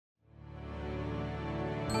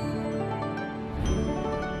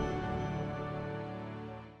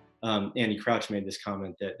Andy Crouch made this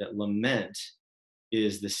comment that lament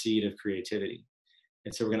is the seed of creativity.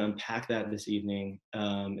 And so we're going to unpack that this evening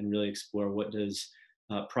and really explore what does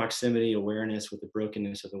proximity awareness with the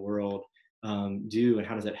brokenness of the world do, and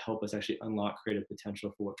how does that help us actually unlock creative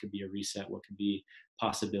potential for what could be a reset, what could be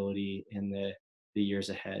possibility in the years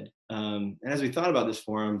ahead. And as we thought about this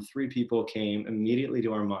forum, 3 people came immediately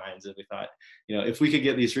to our minds that we thought, if we could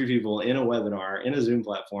get these 3 people in a webinar, in a Zoom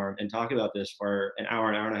platform, and talk about this for an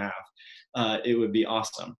hour and a half, it would be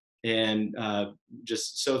awesome. And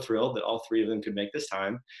just so thrilled that all 3 of them could make this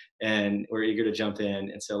time, and we're eager to jump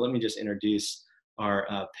in. And so let me just introduce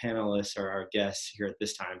our panelists or our guests here at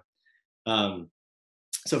this time.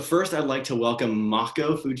 So first, I'd like to welcome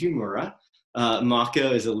Mako Fujimura.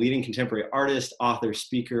 Mako is a leading contemporary artist, author,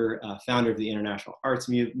 speaker, founder of the international arts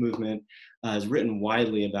movement, has written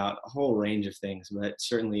widely about a whole range of things, but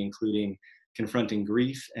certainly including confronting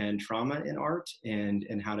grief and trauma in art, and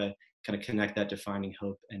how to kind of connect that to finding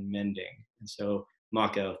hope and mending. And so,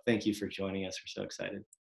 Mako, thank you for joining us. We're so excited.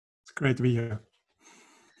 It's great to be here.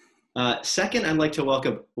 Second, I'd like to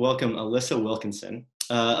welcome Alissa Wilkinson.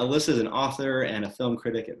 Alissa is an author and a film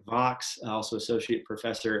critic at Vox, also associate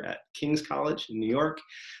professor at King's College in New York,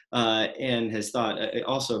 and has thought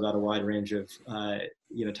also about a wide range of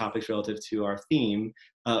topics relative to our theme,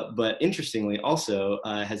 but interestingly also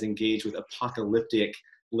has engaged with apocalyptic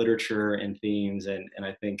literature and themes, and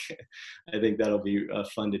I think that'll be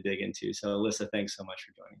fun to dig into. So Alissa, thanks so much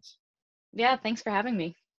for joining us. Yeah, thanks for having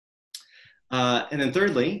me. And then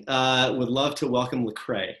thirdly, would love to welcome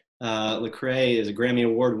Lecrae. Lecrae is a Grammy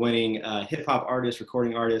Award-winning hip-hop artist,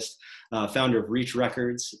 recording artist, founder of Reach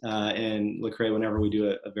Records. And Lecrae, whenever we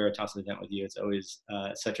do a Veritas event with you, it's always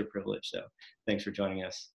such a privilege. So thanks for joining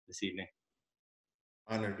us this evening.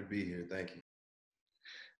 Honored to be here. Thank you.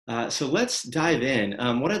 So let's dive in.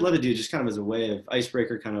 What I'd love to do, just kind of as a way of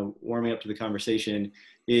icebreaker, kind of warming up to the conversation,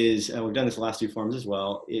 is, and we've done this the last 2 forums as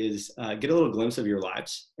well, is get a little glimpse of your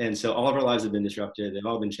lives. And so all of our lives have been disrupted. They've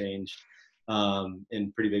all been changed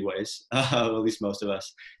in pretty big ways, at least most of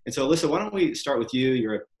us. And so Alissa, why don't we start with you?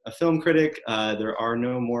 You're a film critic. There are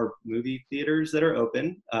no more movie theaters that are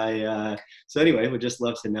open. So anyway, would just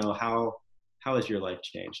love to know how has your life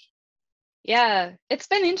changed? Yeah, it's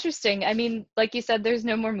been interesting. I mean, like you said, there's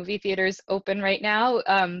no more movie theaters open right now.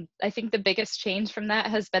 I think the biggest change from that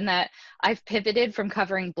has been that I've pivoted from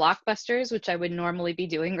covering blockbusters, which I would normally be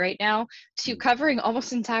doing right now, to covering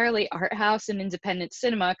almost entirely art house and independent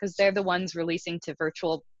cinema, because they're the ones releasing to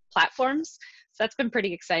virtual platforms. So that's been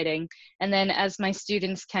pretty exciting. And then, as my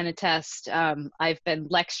students can attest, I've been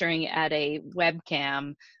lecturing at a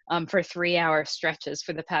webcam for 3-hour stretches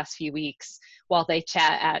for the past few weeks while they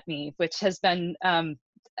chat at me, which has been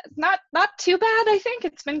not too bad. I think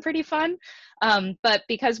it's been pretty fun. But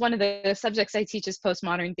because one of the subjects I teach is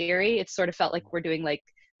postmodern theory, it's sort of felt like we're doing like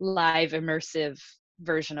live immersive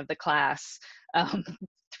version of the class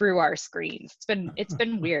through our screens. It's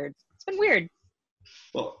been weird. It's been weird.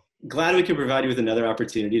 Well, glad we could provide you with another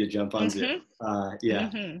opportunity to jump on Zoom.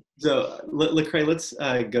 So Lecrae, let's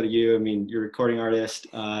go to you. I mean, you're a recording artist.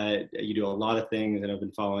 You do a lot of things, and I've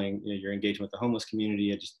been following your engagement with the homeless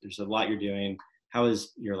community. There's a lot you're doing. How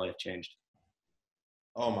has your life changed?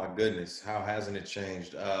 Oh my goodness, how hasn't it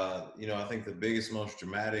changed? I think the biggest, most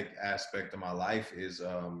dramatic aspect of my life is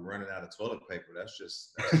running out of toilet paper. That's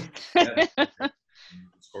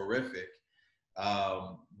it's horrific.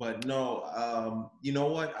 But no, you know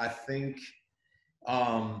what? I think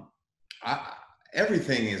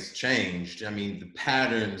everything has changed. I mean, the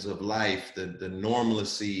patterns of life, the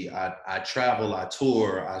normalcy. I travel, I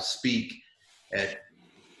tour, I speak at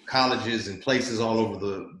colleges and places all over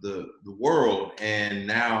the world, and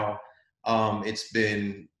now it's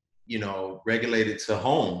been regulated to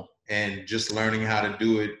home and just learning how to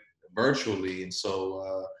do it virtually. And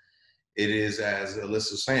so it is, as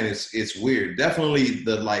Alissa was saying, it's weird. Definitely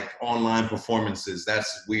the online performances,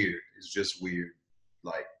 that's weird. It's just weird,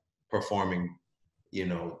 like performing,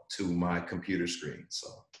 to my computer screen. So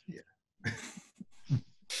yeah.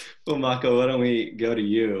 Well, Mako, why don't we go to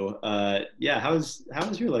you? How has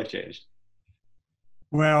your life changed?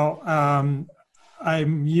 Well,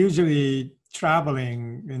 I'm usually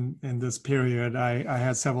traveling in this period. I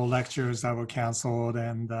had several lectures that were canceled,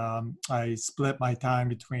 and I split my time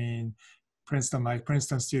between my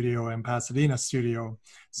Princeton studio and Pasadena studio.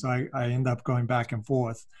 So I end up going back and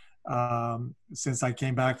forth. Since I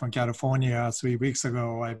came back from California 3 weeks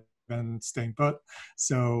ago, I've been staying put.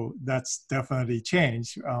 So that's definitely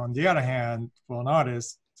changed. On the other hand, for an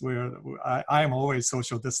artist, I am always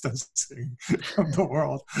social distancing from the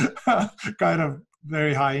world, kind of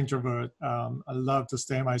very high introvert. I love to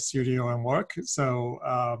stay in my studio and work. So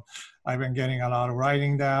I've been getting a lot of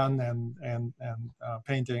writing done and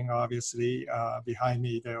painting, obviously, behind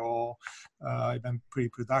me. They're all, I've been pretty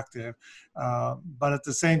productive. But at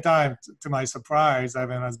the same time, to my surprise, I've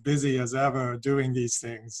been as busy as ever doing these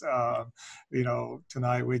things, you know,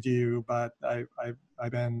 tonight with you. But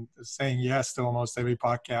I've been saying yes to almost every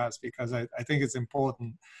podcast because I think it's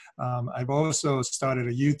important. I've also started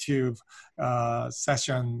a YouTube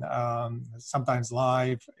session, sometimes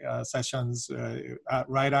live sessions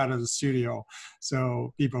right out of the studio.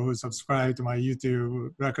 So people who subscribe to my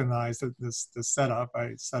YouTube recognize that the setup.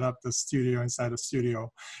 I set up the studio inside the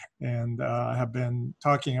studio, and I have been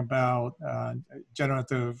talking about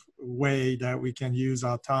generative way that we can use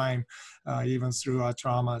our time even through our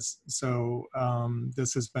traumas. So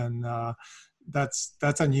this has been,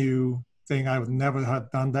 that's a new thing. I would never have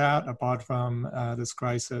done that apart from this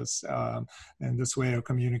crisis, and this way of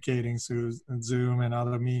communicating through Zoom and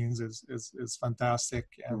other means is fantastic,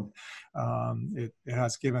 and it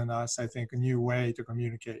has given us, I think, a new way to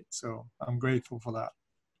communicate. So I'm grateful for that.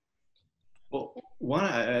 Well, one,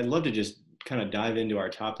 I'd love to just kind of dive into our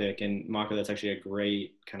topic, and Mako, that's actually a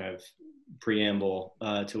great kind of preamble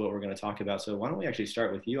to what we're going to talk about. So why don't we actually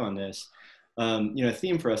start with you on this? You know, a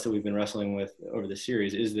theme for us that we've been wrestling with over the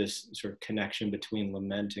series is this sort of connection between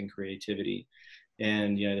lament and creativity.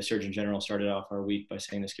 And, you know, the Surgeon General started off our week by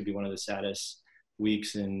saying this could be one of the saddest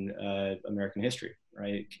weeks in American history,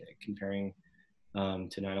 right? Comparing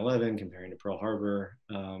to 9/11, comparing to Pearl Harbor.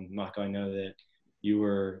 Mako, I know that you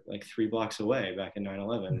were like 3 blocks away back in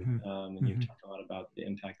 9/11, and you've talked a lot about the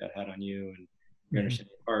impact that had on you and your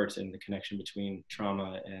understanding of art and the connection between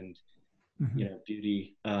trauma and you know,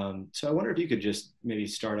 beauty. So I wonder if you could just maybe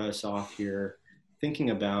start us off here thinking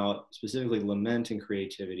about specifically lament and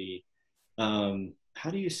creativity. How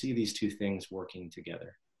do you see these two things working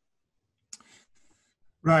together?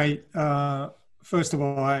 Right. First of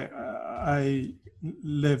all, I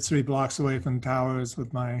lived 3 blocks away from towers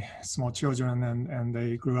with my small children, and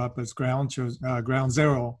they grew up as ground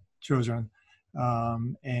zero children.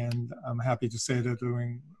 And I'm happy to say they're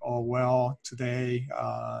doing all well today.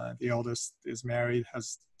 The eldest is married,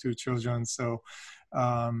 has 2 children. So,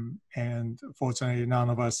 and fortunately, none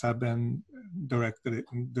of us have been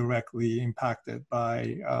directly impacted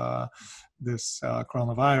by this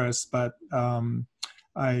coronavirus. But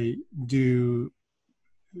I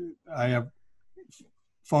have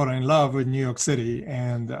fallen in love with New York City,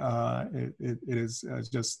 and it is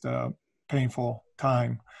just a painful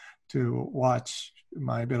time to watch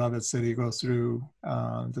my beloved city go through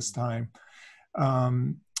this time.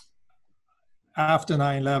 After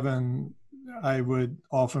 9/11, I would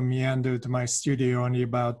often meander to my studio only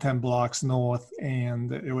about 10 blocks north,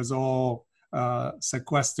 and it was all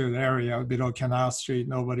sequestered area below Canal Street.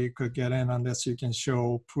 Nobody could get in unless you can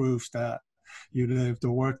show proof that you lived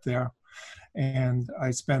or worked there. And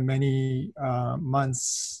I spent many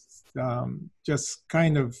months just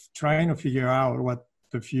kind of trying to figure out what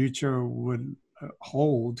the future would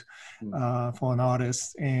hold for an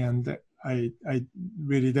artist. And I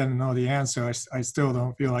really didn't know the answer. I still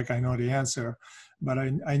don't feel like I know the answer, but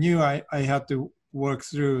I knew I had to work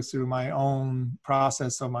through my own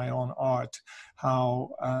process of my own art, how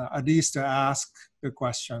at least to ask the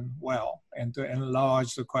question well and to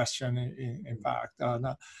enlarge the question, in fact,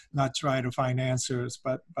 not try to find answers,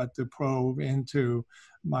 but to probe into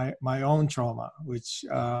my own trauma, which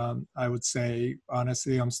I would say,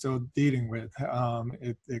 honestly, I'm still dealing with.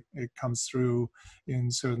 It comes through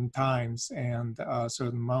in certain times and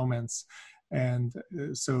certain moments. And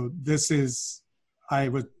so this is, I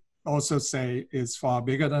would also say, is far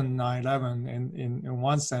bigger than 9/11 in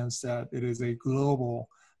one sense, that it is a global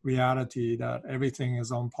reality that everything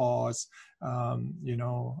is on pause. You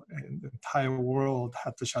know, the entire world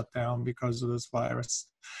had to shut down because of this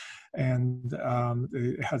virus. And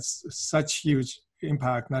it has such huge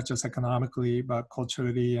impact, not just economically, but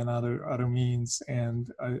culturally and other means.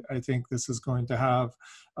 And I think this is going to have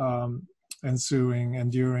enduring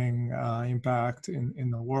impact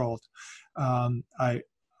in the world.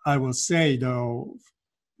 I will say, though,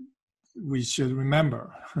 we should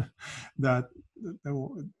remember that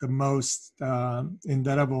the most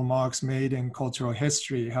indelible marks made in cultural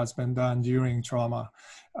history has been done during trauma.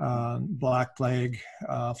 Black Plague,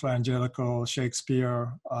 Fra Angelico,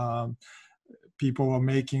 Shakespeare, people were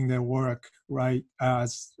making their work right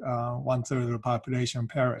as 1/3 of the population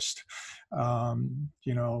perished.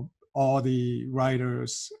 You know, all the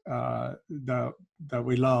writers that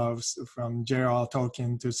we love, from J.R.R.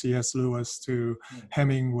 Tolkien to C.S. Lewis to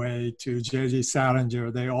Hemingway to J.G.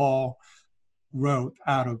 Salinger, they all wrote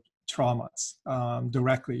out of traumas,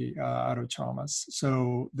 directly out of traumas.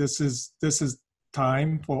 So this is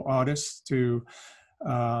time for artists to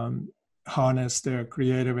harness their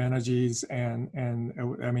creative energies, and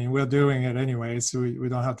I mean, we're doing it anyway, so we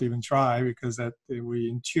don't have to even try, because that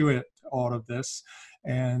we intuit all of this.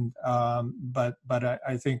 And but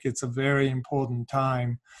I think it's a very important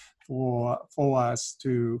time for us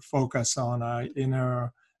to focus on our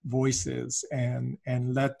inner voices and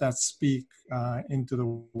let that speak into the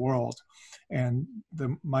world. And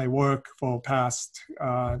my work for past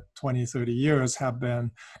 20, 30 years have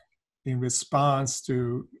been in response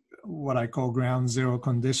to what I call ground zero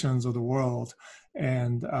conditions of the world.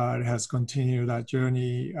 And it has continued that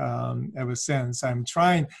journey ever since. I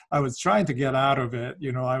was trying to get out of it.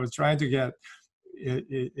 You know, I was trying to get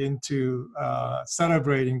into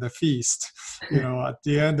celebrating the feast, you know, at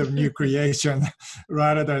the end of new creation,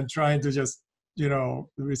 rather than trying to just, you know,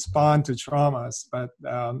 respond to traumas. But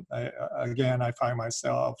I find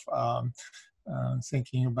myself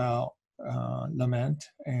thinking about Lament,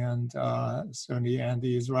 and certainly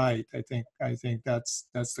Andy is right. I think that's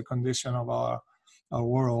the condition of our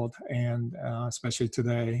world, and especially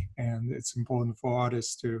today. And it's important for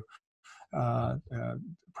artists to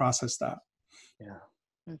process that. Yeah,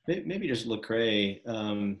 maybe just Lecrae,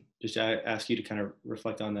 just ask you to kind of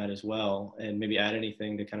reflect on that as well, and maybe add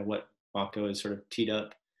anything to kind of what Mako has sort of teed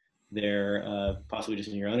up there, possibly just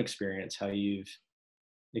in your own experience, how you've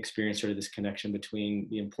experienced sort of this connection between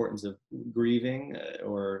the importance of grieving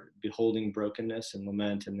or beholding brokenness and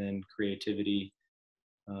lament, and then creativity.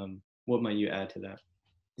 What might you add to that?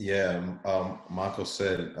 Yeah, Mako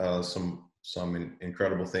said some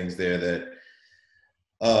incredible things there that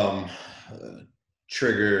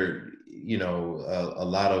trigger, you know, a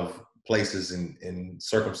lot of places and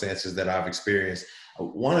circumstances that I've experienced.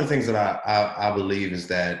 One of the things that I believe is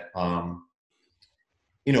that,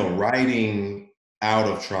 you know, writing out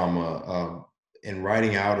of trauma and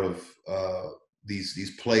writing out of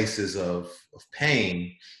these places of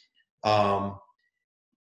pain, what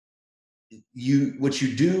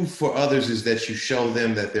you do for others is that you show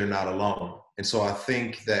them that they're not alone. And so I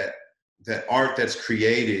think that art that's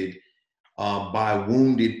created by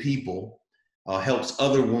wounded people helps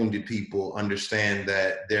other wounded people understand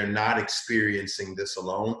that they're not experiencing this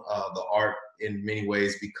alone. The art in many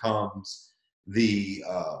ways becomes the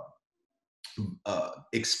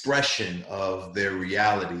expression of their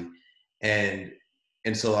reality. And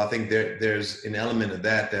so I think there's an element of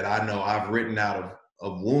that I know I've written out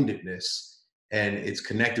of woundedness, and it's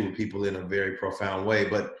connected with people in a very profound way.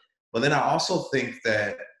 But then I also think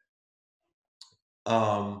that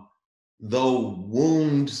though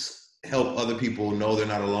wounds help other people know they're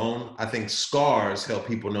not alone, I think scars help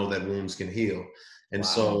people know that wounds can heal. And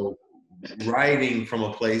so writing from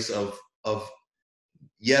a place of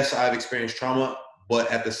yes, I've experienced trauma,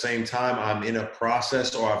 but at the same time, I'm in a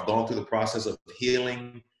process, or I've gone through the process of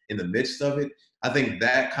healing in the midst of it. I think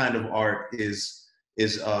that kind of art is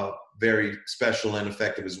very special and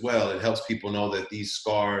effective as well. It helps people know that these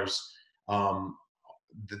scars,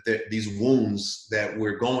 these wounds that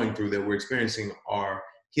we're going through, that we're experiencing, are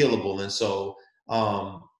healable. And so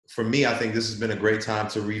for me, I think this has been a great time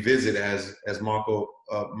to revisit, as Mako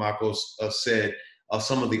said,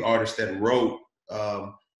 some of the artists that wrote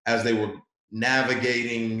as they were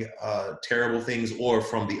navigating terrible things, or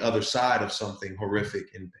from the other side of something horrific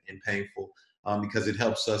and painful, because it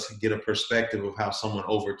helps us get a perspective of how someone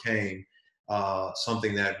overcame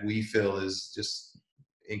something that we feel is just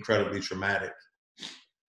incredibly traumatic.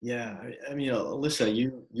 Yeah, I mean, Alissa,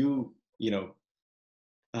 you know,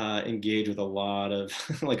 engage with a lot of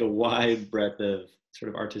like a wide breadth of sort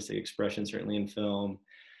of artistic expression, certainly in film.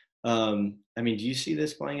 I mean, do you see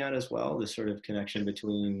this playing out as well, this sort of connection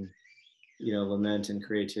between, you know, lament and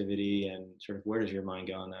creativity, and sort of where does your mind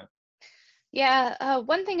go on that? Yeah,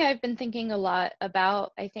 one thing I've been thinking a lot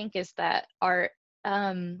about, I think, is that art.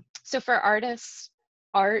 So for artists,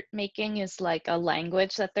 art making is like a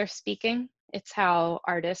language that they're speaking. It's how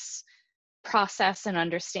artists process and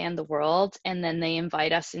understand the world, and then they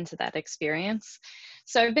invite us into that experience.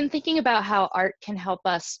 So I've been thinking about how art can help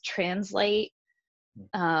us translate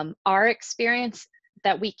our experience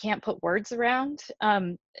that we can't put words around.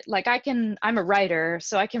 Like I'm a writer,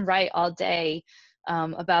 so I can write all day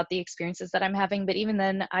about the experiences that I'm having, but even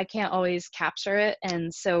then I can't always capture it.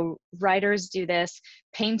 And so writers do this,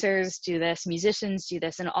 painters do this, musicians do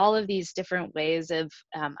this, and all of these different ways of,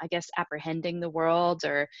 I guess, apprehending the world,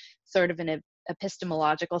 or sort of an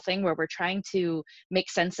epistemological thing where we're trying to make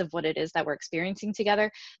sense of what it is that we're experiencing together.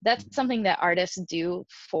 That's something that artists do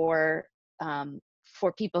for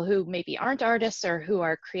for people who maybe aren't artists or who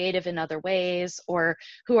are creative in other ways, or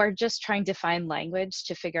who are just trying to find language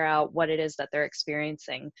to figure out what it is that they're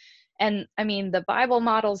experiencing. And I mean, the Bible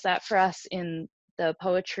models that for us in the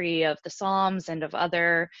poetry of the Psalms and of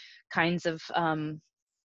other kinds of,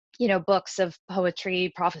 books of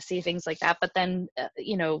poetry, prophecy, things like that. But then,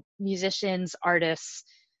 musicians, artists,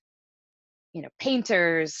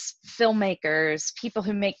 painters, filmmakers, people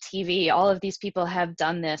who make TV, all of these people have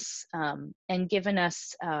done this and given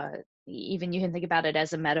us, even you can think about it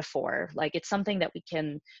as a metaphor, like it's something that we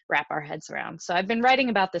can wrap our heads around. So I've been writing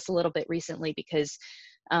about this a little bit recently because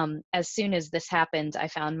as soon as this happened, I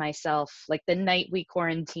found myself, like the night we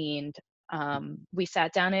quarantined, we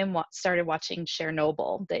sat down and started watching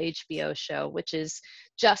Chernobyl, the HBO show, which is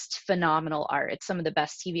just phenomenal art. It's some of the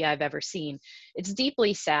best TV I've ever seen. It's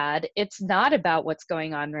deeply sad. It's not about what's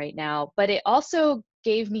going on right now, but it also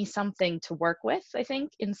gave me something to work with, I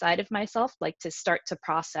think, inside of myself, like to start to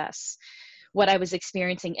process what I was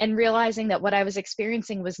experiencing, and realizing that what I was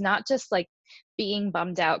experiencing was not just like being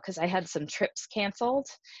bummed out because I had some trips canceled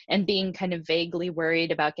and being kind of vaguely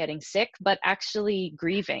worried about getting sick, but actually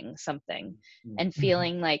grieving something and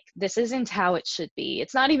feeling like this isn't how it should be.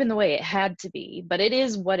 It's not even the way it had to be, but it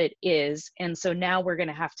is what it is. And so now we're going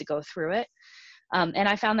to have to go through it. And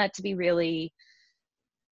I found that to be really,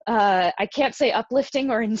 I can't say uplifting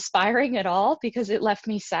or inspiring at all because it left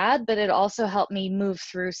me sad, but it also helped me move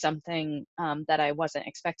through something that I wasn't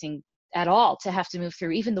expecting at all to have to move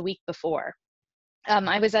through, even the week before.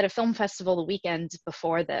 I was at a film festival the weekend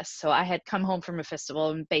before this, so I had come home from a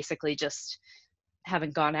festival and basically just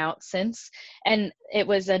haven't gone out since. And it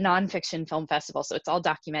was a nonfiction film festival, so it's all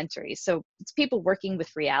documentaries. So it's people working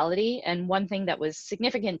with reality. And one thing that was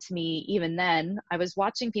significant to me even then, I was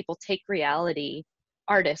watching people take reality,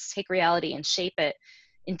 artists take reality and shape it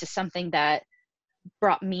into something that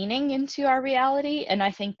brought meaning into our reality. And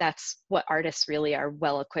I think that's what artists really are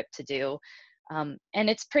well equipped to do. And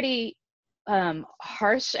it's pretty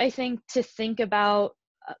harsh, I think, to think about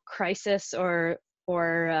a crisis or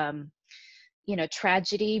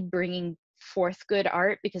tragedy bringing forth good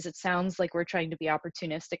art, because it sounds like we're trying to be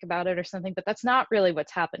opportunistic about it or something, but that's not really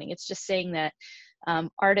what's happening. It's just saying that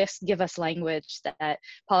artists give us language that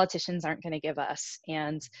politicians aren't going to give us,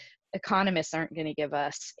 and economists aren't going to give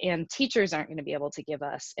us, and teachers aren't going to be able to give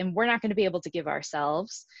us, and we're not going to be able to give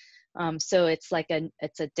ourselves. So it's like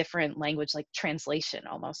it's a different language, like translation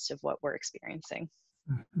almost of what we're experiencing.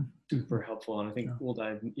 Super helpful. And I think we'll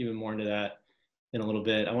dive even more into that in a little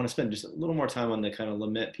bit. I want to spend just a little more time on the kind of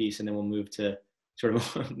lament piece, and then we'll move to sort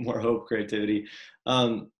of more hope creativity.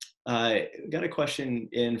 I got a question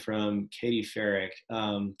in from Katie Farrick,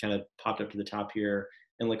 kind of popped up to the top here.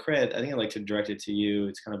 And Lecrae, I think I'd like to direct it to you.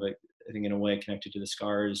 It's kind of like, I think in a way connected to the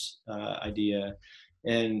scars idea.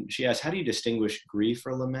 And she asked, how do you distinguish grief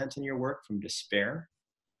or lament in your work from despair?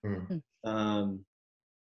 Could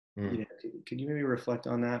you maybe reflect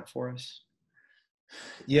on that for us?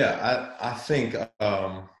 Yeah, I think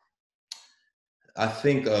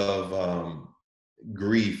of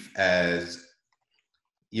grief as,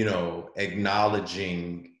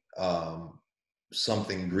 acknowledging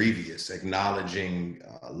something grievous, acknowledging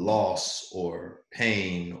loss or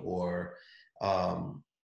pain or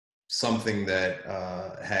something that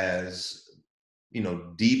has,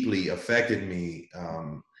 deeply affected me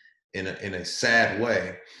in a sad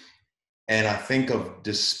way. And I think of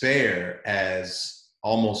despair as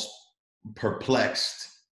almost perplexed,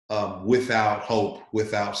 without hope,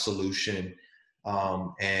 without solution,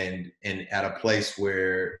 and at a place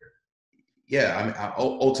where,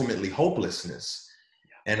 ultimately hopelessness.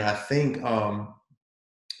 And I think,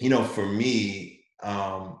 for me,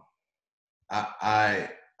 I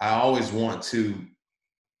always want to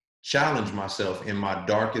challenge myself in my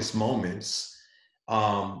darkest moments,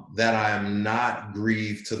 that I am not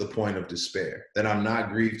grieved to the point of despair, that I'm not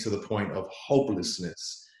grieved to the point of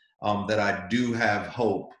hopelessness, that I do have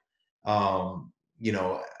hope,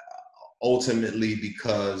 ultimately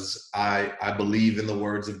because I believe in the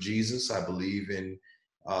words of Jesus. I believe in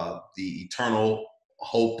the eternal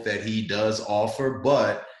hope that he does offer.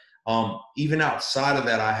 But even outside of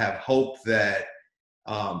that, I have hope that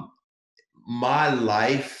my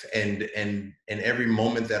life and every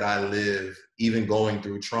moment that I live, even going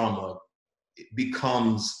through trauma, it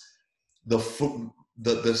becomes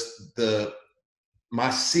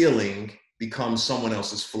my ceiling becomes someone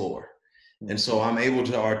else's floor. And so I'm able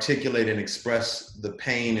to articulate and express the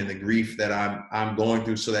pain and the grief that I'm going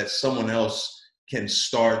through, so that someone else can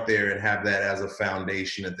start there and have that as a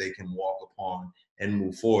foundation that they can walk upon and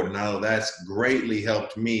move forward. And I know that's greatly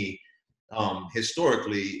helped me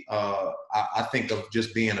historically, I think of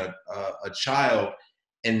just being a child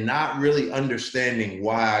and not really understanding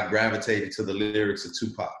why I gravitated to the lyrics of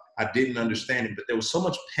Tupac. I didn't understand it, but there was so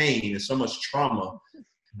much pain and so much trauma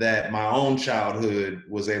that my own childhood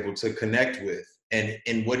was able to connect with.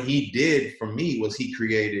 And what he did for me was he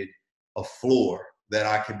created a floor that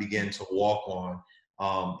I could begin to walk on.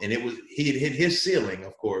 And he had hit his ceiling,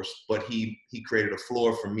 of course, but he created a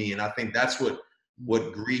floor for me. And I think that's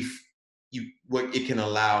what grief, what it can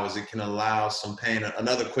allow is it can allow some pain.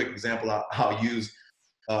 Another quick example I'll use,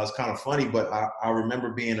 it's kind of funny, but I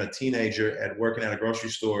remember being a teenager working at a grocery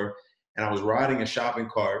store, and I was riding a shopping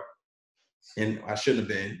cart, and I shouldn't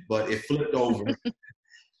have been, but it flipped over.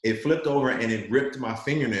 It flipped over and it ripped my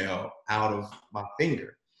fingernail out of my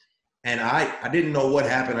finger. And I didn't know what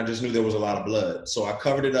happened. I just knew there was a lot of blood. So I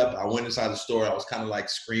covered it up. I went inside the store. I was kind of like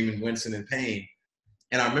screaming, wincing in pain.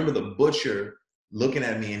 And I remember the butcher looking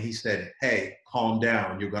at me and he said, "Hey, calm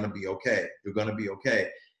down. You're going to be okay. You're going to be okay."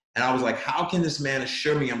 And I was like, how can this man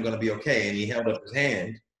assure me I'm going to be okay? And he held up his hand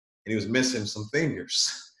and he was missing some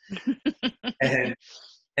fingers. and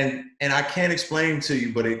I can't explain to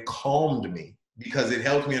you, but it calmed me because it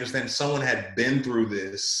helped me understand someone had been through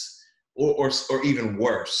this or even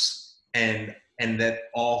worse, and that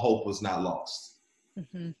all hope was not lost.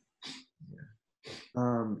 Mm-hmm.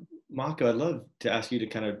 Yeah. Mako, I'd love to ask you to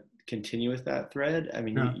kind of continue with that thread. I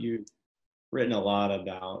mean, Yeah. you've written a lot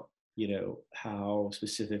about, how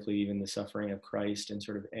specifically even the suffering of Christ and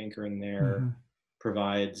sort of anchoring there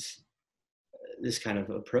provides this kind of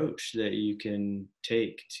approach that you can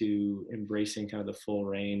take to embracing kind of the full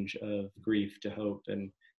range of grief to hope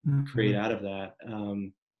and create out of that. I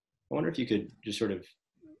wonder if you could just sort of,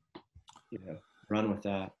 run with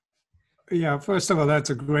that. Yeah, first of all, that's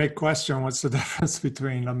a great question. What's the difference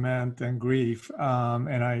between lament and grief?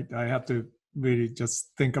 And I have to really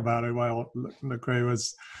just think about it while Lecrae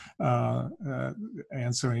was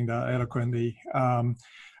answering that eloquently.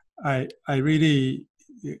 I really,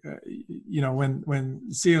 when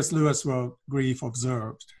C.S. Lewis wrote Grief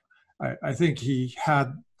Observed, I think he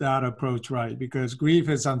had that approach right, because grief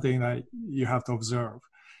is something that you have to observe,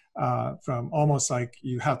 from almost like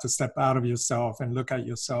you have to step out of yourself and look at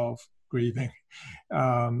yourself grieving.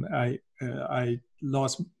 I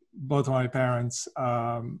lost both of my parents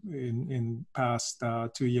in past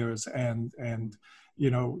 2 years, and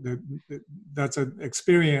that's an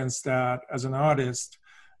experience that as an artist,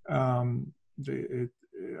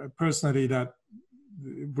 personally, that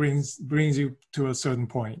brings you to a certain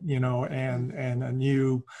point, and a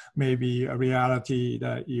new, maybe a reality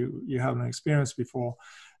that you haven't experienced before.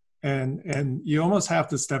 And you almost have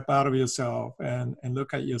to step out of yourself and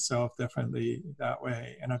look at yourself differently that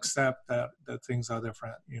way, and accept that things are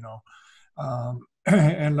different,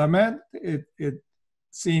 and lament, it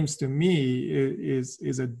seems to me,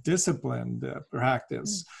 is a disciplined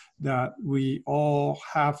practice that we all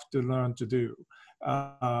have to learn to do.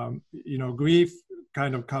 Grief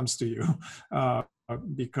kind of comes to you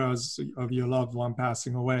because of your loved one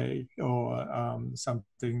passing away, or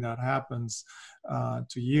something that happens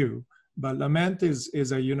to you. But lament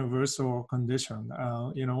is a universal condition.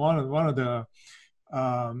 One of the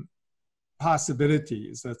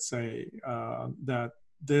possibilities, let's say, that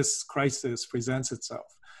this crisis presents itself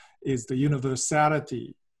is the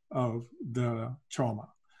universality of the trauma.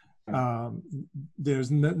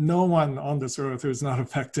 There's no one on this earth who's not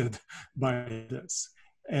affected by this.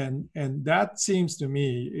 And that seems to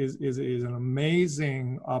me is an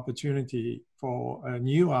amazing opportunity, for a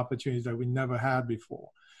new opportunity that we never had before.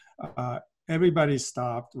 Everybody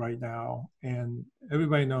stopped right now, and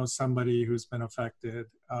everybody knows somebody who's been affected.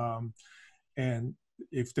 And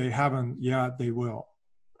if they haven't yet, they will.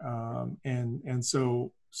 And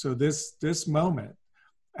so this moment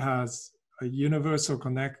has a universal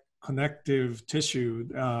connective tissue,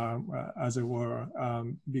 as it were,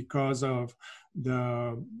 because of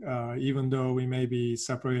even though we may be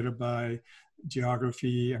separated by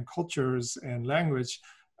geography and cultures and language,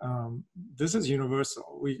 this is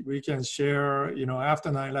universal. We can share, after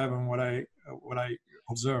 9/11, what I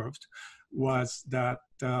observed was that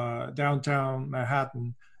downtown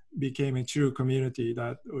Manhattan became a true community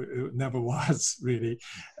that it never was really.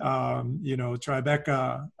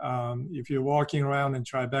 Tribeca, if you're walking around in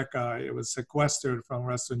Tribeca, it was sequestered from the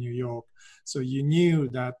rest of New York. So you knew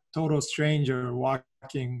that total stranger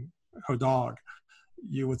walking her dog,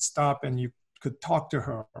 you would stop and you could talk to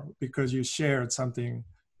her because you shared something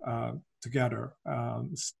together,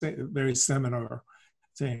 very similar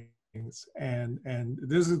things. And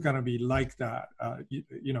this is going to be like that,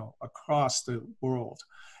 across the world.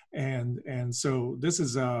 And so this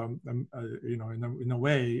is you know, in a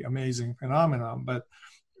way, amazing phenomenon. But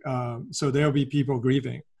so there'll be people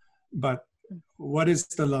grieving, but what is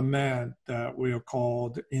the lament that we are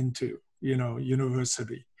called into, you know,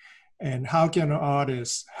 universally, and how can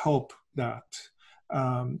artists help that?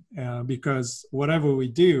 Because whatever we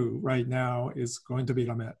do right now is going to be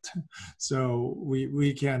lament. So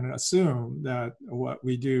we can assume that what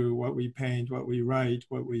we do, what we paint, what we write,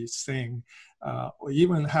 what we sing, or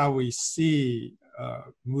even how we see a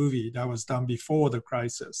movie that was done before the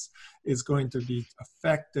crisis is going to be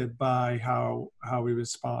affected by how we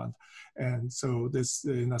respond. And so this,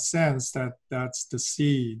 in a sense, that's the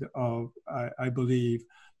seed of, I believe,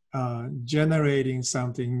 generating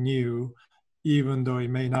something new, even though it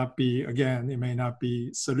may not be, again, it may not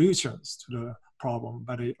be solutions to the problem,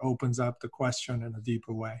 but it opens up the question in a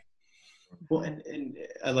deeper way. Well, and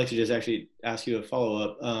I'd like to just actually ask you a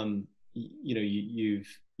follow-up. You know,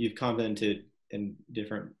 you've commented in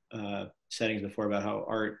different settings before about how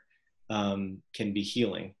art can be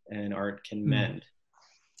healing and art can mend.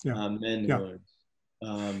 Mend wounds.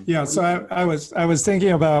 So I was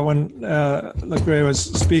thinking about when Lecrae was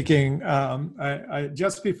speaking. I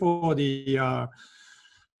just before the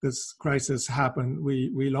this crisis happened,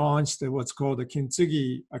 we launched what's called the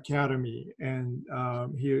Kintsugi Academy, and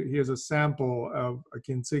here's a sample of a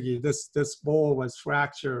kintsugi. This bowl was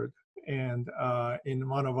fractured, and in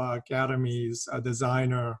one of our academies, a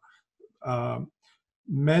designer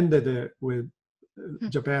mended it with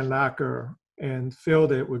Japan lacquer and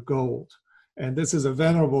filled it with gold. And this is a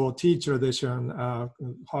venerable tea tradition,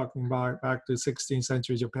 harking back to 16th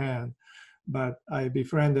century Japan. But I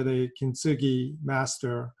befriended a kintsugi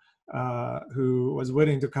master who was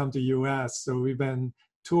willing to come to US. So we've been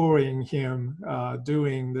touring him,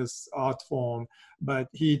 doing this art form. But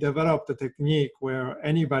he developed a technique where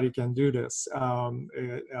anybody can do this.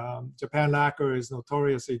 Japan lacquer is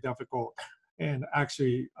notoriously difficult. And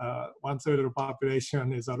actually, 1/3 of the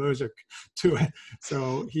population is allergic to it.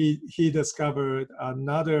 So he discovered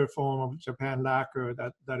another form of Japan lacquer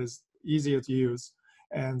that is easier to use.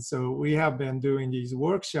 And so we have been doing these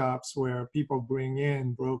workshops where people bring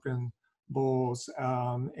in broken bowls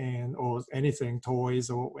or anything, toys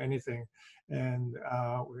or anything. And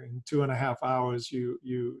in 2.5 hours, you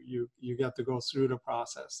get to go through the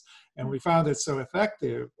process. And we found it so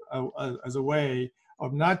effective as a way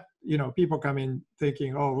of not, you know, people come in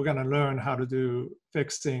thinking, oh, we're going to learn how to do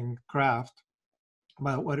fixing craft.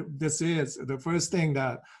 But what this is, the first thing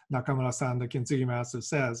that Nakamura-san, the kintsugi master,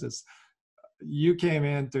 says is, you came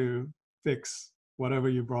in to fix whatever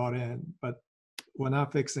you brought in, but we're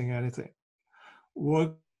not fixing anything.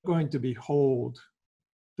 We're going to behold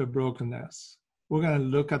the brokenness. We're going to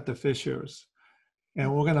look at the fissures,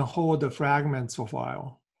 and we're going to hold the fragments for a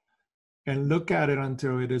while and look at it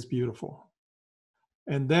until it is beautiful.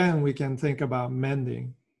 And then we can think about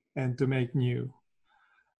mending and to make new.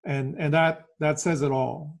 And that says it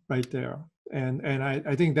all right there. And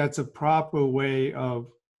I think that's a proper way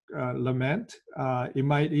of lament. It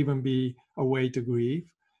might even be a way to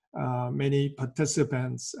grieve. Many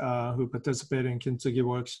participants who participate in Kintsugi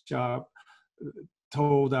workshop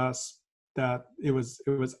told us that it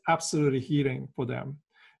was absolutely healing for them,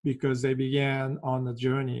 because they began on the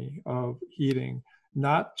journey of healing,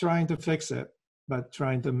 not trying to fix it, but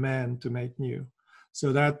trying to mend to make new.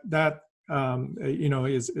 So that you know,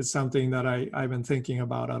 is something that I've been thinking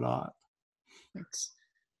about a lot. Thanks.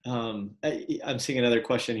 I'm seeing another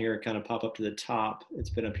question here kind of pop up to the top. It's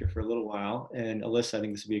been up here for a little while. And Alissa, I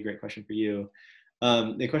think this would be a great question for you.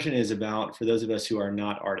 The question is about, for those of us who are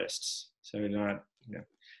not artists, so not, you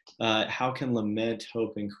know, how can lament,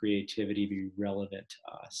 hope, and creativity be relevant to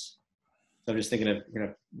us? So I'm just thinking of, you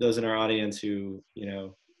know, those in our audience who, you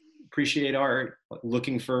know, appreciate art,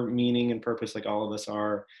 looking for meaning and purpose like all of us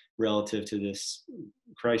are relative to this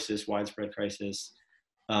crisis, widespread crisis.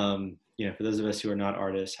 You know, for those of us who are not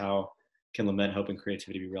artists, how can lament, hope, and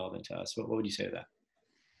creativity be relevant to us? What would you say to that?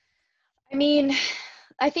 I mean,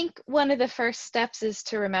 I think one of the first steps is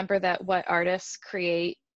to remember that what artists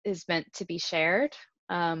create is meant to be shared,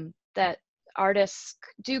 that artists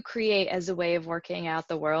do create as a way of working out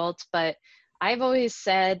the world. But I've always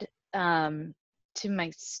said, to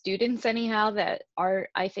my students anyhow, that art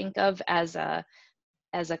I think of as a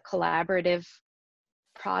collaborative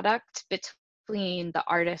product between the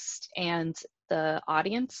artist and the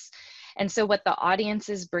audience. And so what the audience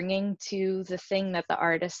is bringing to the thing that the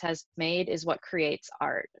artist has made is what creates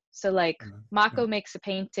art. So like Mako makes a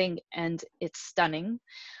painting and it's stunning.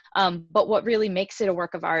 But what really makes it a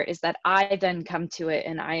work of art is that I then come to it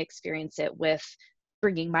and I experience it with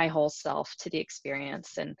bringing my whole self to the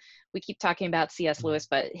experience. And we keep talking about C.S. Lewis,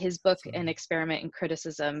 but his book, An Experiment in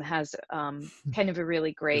Criticism, has kind of a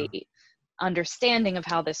really great understanding of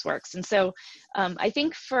how this works. And so I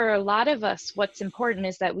think for a lot of us, what's important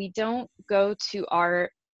is that we don't go to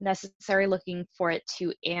art necessarily looking for it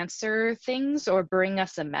to answer things or bring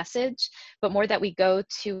us a message, but more that we go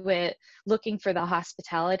to it looking for the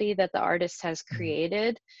hospitality that the artist has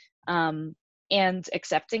created, and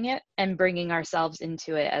accepting it and bringing ourselves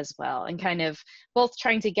into it as well, and kind of both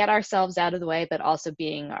trying to get ourselves out of the way, but also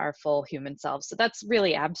being our full human selves. So that's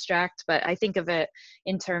really abstract, but I think of it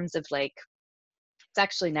in terms of like, it's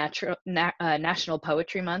actually National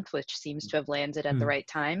Poetry Month, which seems to have landed at the right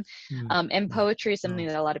time. And poetry is something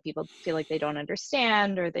that a lot of people feel like they don't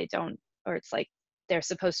understand, or they don't, or it's like they're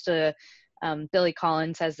supposed to, Billy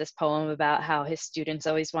Collins has this poem about how his students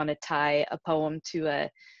always want to tie a poem to a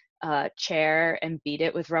chair and beat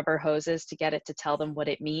it with rubber hoses to get it to tell them what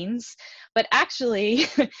it means. But actually,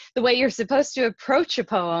 the way you're supposed to approach a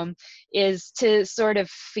poem is to sort of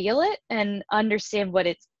feel it and understand what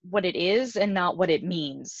it is and not what it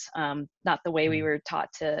means, not the way we were taught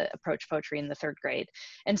to approach poetry in the 3rd grade.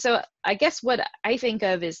 And so I guess what I think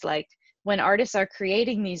of is like, when artists are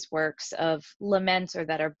creating these works of lament, or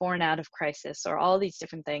that are born out of crisis, or all these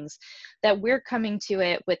different things, that we're coming to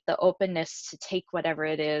it with the openness to take whatever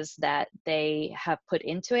it is that they have put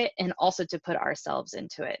into it, and also to put ourselves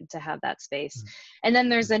into it and to have that space. And then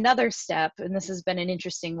there's another step, and this has been an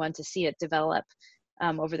interesting one to see it develop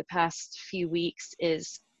over the past few weeks,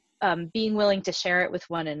 is being willing to share it with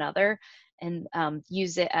one another, and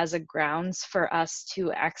use it as a grounds for us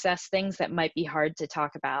to access things that might be hard to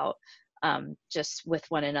talk about just with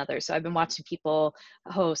one another. So I've been watching people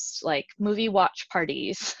host like movie watch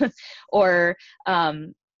parties, or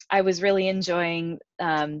I was really enjoying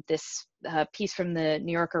this piece from the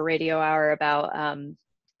New Yorker Radio Hour about, I'm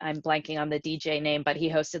blanking on the DJ name, but he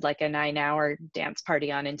hosted like a 9-hour dance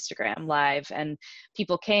party on Instagram Live, and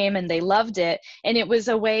people came and they loved it. And it was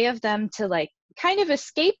a way of them to like kind of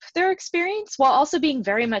escape their experience while also being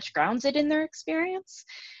very much grounded in their experience.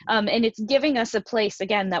 And it's giving us a place,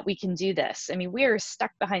 again, that we can do this. I mean, we're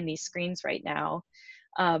stuck behind these screens right now.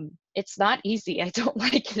 It's not easy. I don't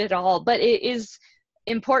like it at all, but it is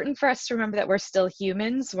important for us to remember that we're still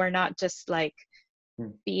humans. We're not just like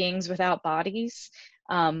beings without bodies,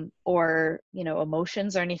 or, you know,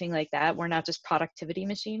 emotions or anything like that. We're not just productivity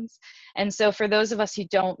machines. And so for those of us who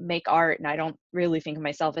don't make art, and I don't really think of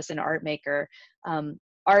myself as an art maker,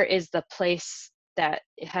 art is the place that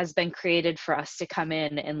has been created for us to come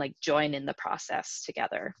in and like join in the process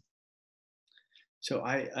together. So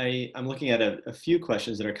I'm looking at a few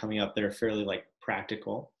questions that are coming up that are fairly like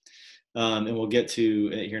practical. And we'll get to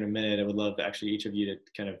it here in a minute. I would love actually each of you to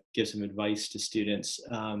kind of give some advice to students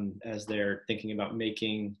as they're thinking about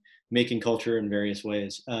making culture in various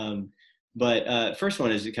ways. But first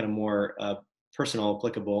one is kind of more personal,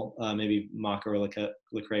 applicable, maybe Mako or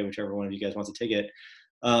Lecrae, whichever one of you guys wants to take it.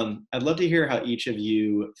 I'd love to hear how each of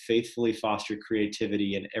you faithfully foster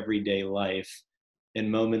creativity in everyday life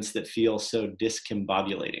in moments that feel so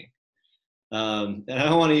discombobulating. And I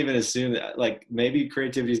don't want to even assume that, like, maybe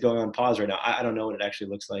creativity is going on pause right now. I don't know what it actually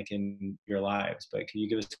looks like in your lives, but can you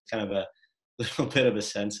give us kind of a little bit of a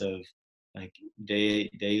sense of like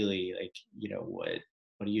daily, like, you know, what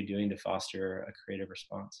are you doing to foster a creative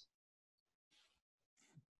response?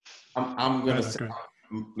 I'm going to say,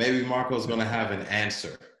 maybe Marco's going to have an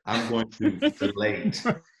answer. I'm going to relate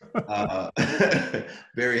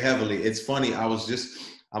very heavily. It's funny. I'm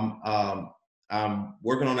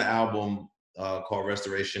working on an album called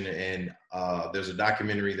Restoration, and there's a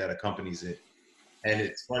documentary that accompanies it. And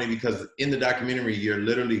it's funny because in the documentary, you're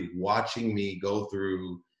literally watching me go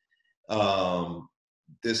through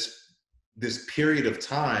this period of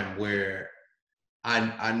time where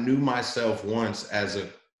I knew myself once as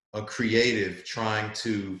a creative trying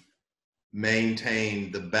to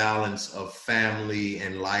maintain the balance of family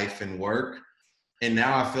and life and work. And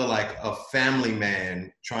now I feel like a family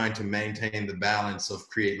man trying to maintain the balance of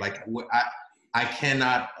create. Like I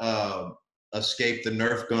cannot escape the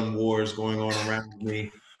Nerf gun wars going on around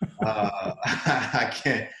me. I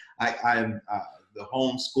can't. I'm the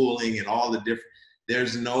homeschooling and all the different.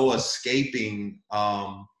 There's no escaping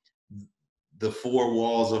the four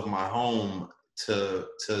walls of my home to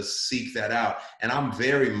seek that out. And I'm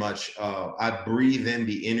very much. I breathe in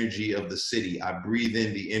the energy of the city. I breathe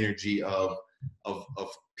in the energy of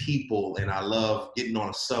people, and I love getting on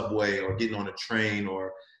a subway or getting on a train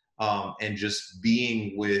or and just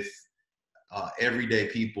being with everyday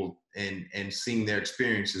people and seeing their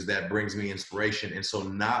experiences. That brings me inspiration. And so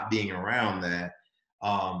not being around that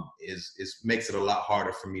is makes it a lot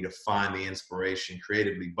harder for me to find the inspiration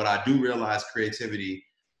creatively. But I do realize creativity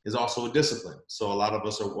is also a discipline. So a lot of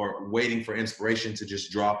us are waiting for inspiration to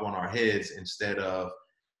just drop on our heads instead of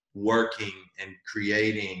working and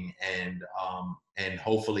creating, and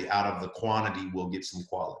hopefully out of the quantity we'll get some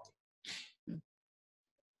quality.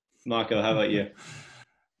 Mako, how about you?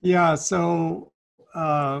 Yeah, so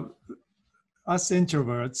us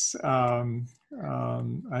introverts,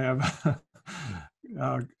 I have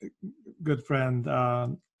a good friend,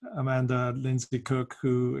 Amanda Lindsay Cook,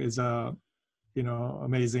 who is a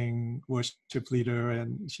amazing worship leader,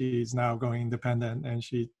 and she's now going independent. And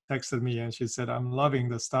she texted me and she said, "I'm loving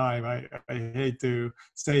this time. I hate to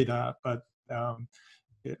say that, but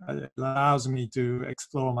it allows me to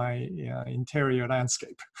explore my interior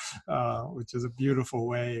landscape," which is a beautiful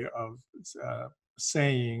way of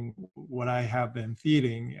saying what I have been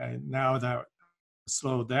feeling. And now that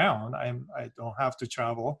slow down, I don't have to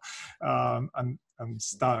travel. I'm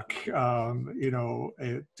stuck,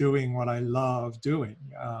 doing what I love doing.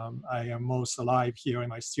 I am most alive here in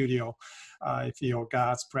my studio. I feel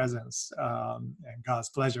God's presence and God's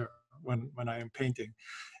pleasure when I am painting.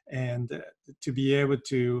 And to be able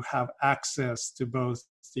to have access to both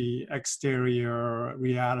the exterior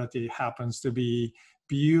reality, happens to be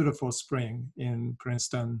beautiful spring in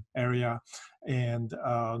Princeton area. And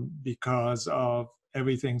because of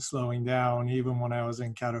everything slowing down, even when I was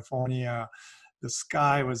in California, the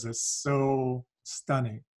sky was just so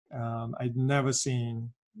stunning. I'd never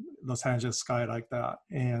seen Los Angeles sky like that.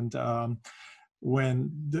 And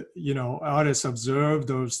when artists observe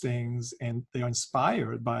those things and they are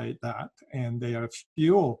inspired by that and they are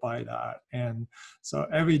fueled by that. And so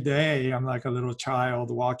every day I'm like a little child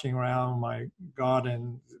walking around my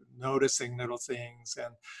garden, noticing little things.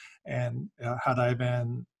 And had I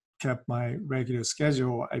been kept my regular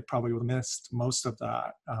schedule, I probably would have missed most of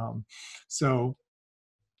that. So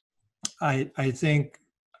I think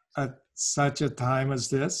at such a time as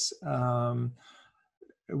this,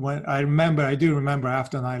 when I do remember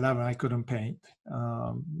after 9/11, I couldn't paint.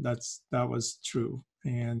 That was true.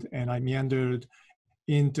 And I meandered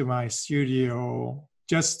into my studio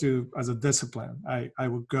just as a discipline. I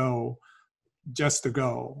would go just to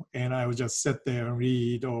go, and I would just sit there and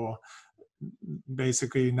read, or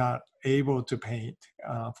basically not able to paint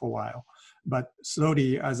for a while. But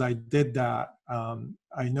slowly, as I did that,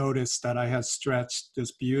 I noticed that I had stretched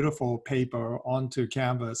this beautiful paper onto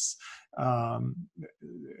canvas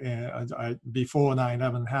before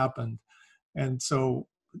 9/11 happened. And so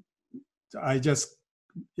I just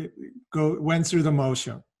went through the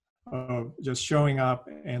motion of just showing up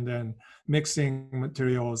and then mixing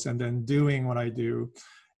materials and then doing what I do.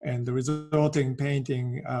 And the resulting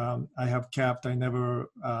painting I have kept. I never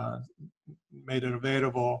made it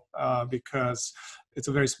available because it's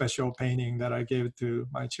a very special painting that I gave to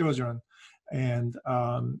my children. And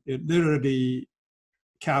it literally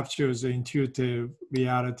captures the intuitive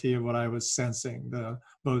reality of what I was sensing,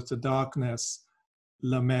 both the darkness,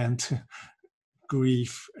 lament,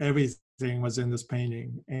 grief, everything was in this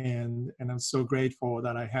painting. And I'm so grateful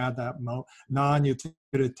that I had that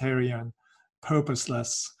non-utilitarian,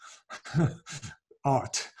 purposeless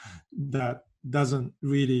art that doesn't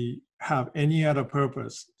really have any other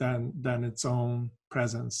purpose than its own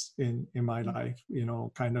presence in my life,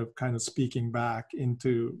 kind of speaking back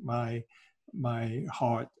into my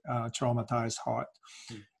heart, traumatized heart.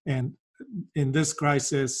 And in this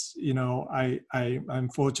crisis, I'm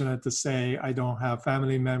fortunate to say I don't have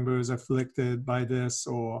family members afflicted by this,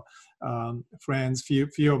 or friends.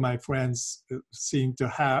 Few of my friends seem to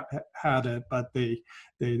have had it, but they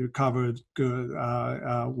recovered good,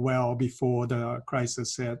 well before the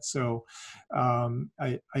crisis hit. So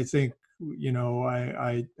I think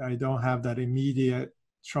I don't have that immediate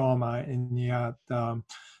trauma, and yet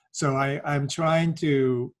so I'm trying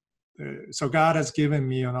to. So God has given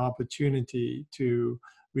me an opportunity to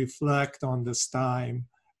reflect on this time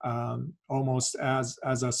almost as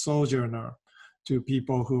a sojourner to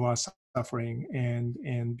people who are suffering,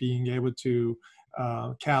 and being able to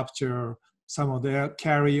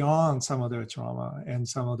carry on some of their trauma and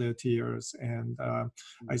some of their tears. And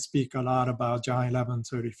I speak a lot about John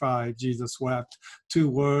 11:35, Jesus wept, two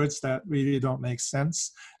words that really don't make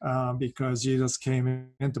sense because Jesus came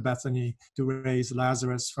into Bethany to raise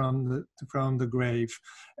Lazarus from the grave.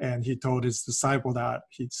 And he told his disciple that.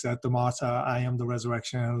 He said to Martha, "I am the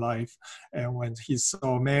resurrection and life." And when he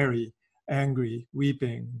saw Mary angry,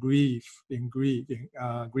 weeping, grieving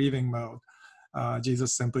mode,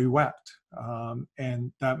 Jesus simply wept.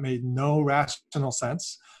 And that made no rational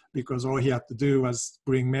sense, because all he had to do was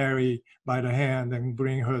bring Mary by the hand and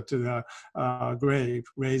bring her to the grave,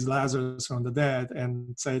 raise Lazarus from the dead,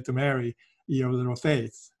 and say to Mary, "You have little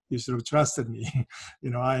faith. You should have trusted me.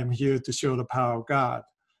 I am here to show the power of God."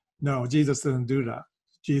 No, Jesus didn't do that.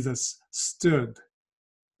 Jesus stood,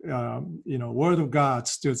 Word of God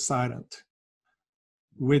stood silent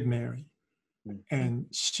with Mary and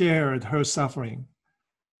shared her suffering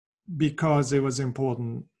because it was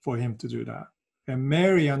important for him to do that. And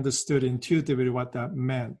Mary understood intuitively what that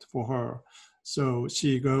meant for her. So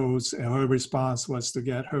she goes, and her response was to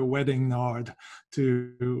get her wedding nard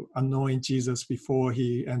to anoint Jesus before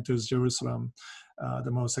he enters Jerusalem,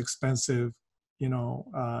 the most expensive,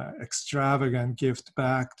 extravagant gift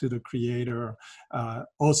back to the Creator.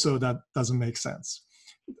 Also, that doesn't make sense.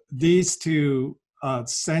 These two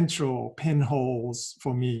central pinholes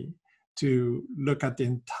for me to look at the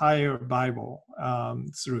entire Bible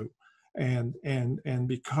through. And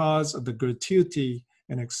because of the gratuity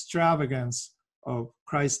and extravagance of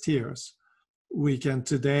Christ's tears, we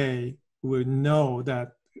know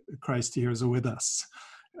that Christ's tears are with us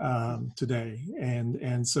today.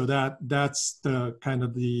 And so that's the kind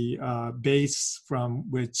of the base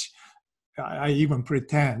from which I even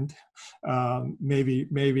pretend,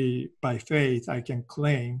 maybe by faith, I can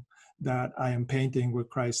claim that I am painting with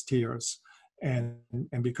Christ's tears. And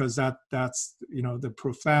because that's the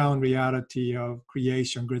profound reality of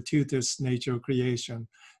creation, gratuitous nature of creation,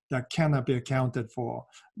 that cannot be accounted for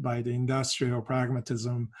by the industrial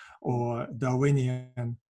pragmatism or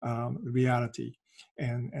Darwinian reality.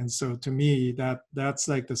 And so to me, that's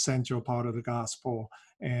like the central part of the gospel,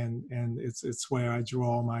 and it's where I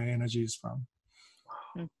draw my energies from.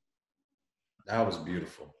 That was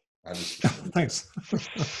beautiful. Thanks.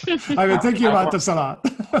 I've been thinking about this a lot.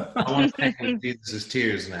 I want to thank you for Jesus'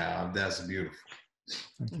 tears now. That's beautiful.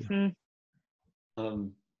 Thank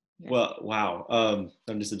you. Well, wow.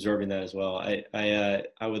 I'm just absorbing that as well. I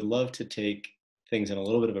would love to take things in a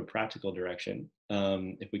little bit of a practical direction,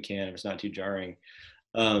 if we can, if it's not too jarring.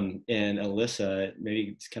 And Alissa,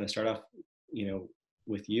 maybe kind of start off,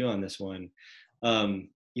 with you on this one.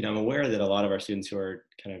 I'm aware that a lot of our students who are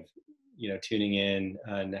kind of, tuning in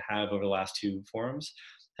and have over the last two forums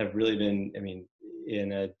have really been,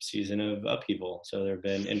 in a season of upheaval. So there have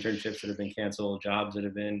been internships that have been canceled, jobs that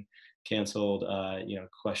have been canceled,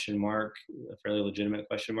 question mark, a fairly legitimate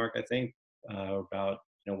question mark, I think, about,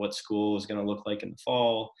 what school is going to look like in the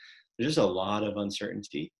fall. There's just a lot of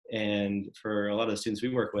uncertainty. And for a lot of the students we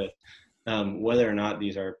work with, whether or not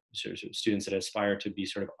these are sort of students that aspire to be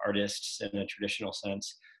sort of artists in a traditional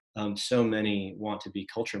sense, so many want to be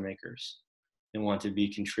culture makers and want to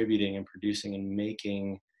be contributing and producing and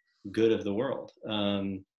making good of the world.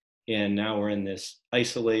 And now we're in this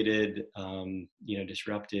isolated,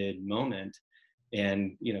 disrupted moment,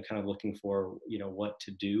 and, kind of looking for, what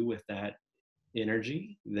to do with that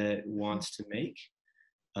energy that wants to make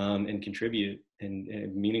and contribute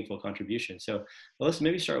and meaningful contribution. So let's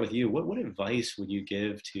maybe start with you. What advice would you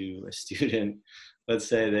give to a student? Let's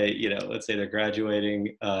say they're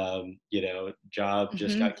graduating, job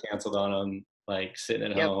just got canceled on them, like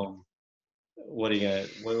sitting at home. What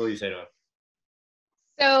will you say to them?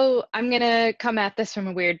 So I'm going to come at this from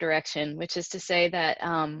a weird direction, which is to say that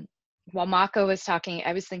while Mako was talking,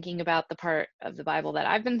 I was thinking about the part of the Bible that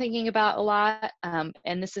I've been thinking about a lot.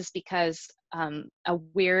 And this is because a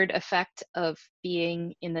weird effect of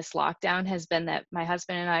being in this lockdown has been that my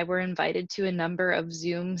husband and I were invited to a number of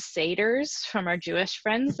Zoom seders from our Jewish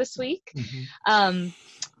friends this week. And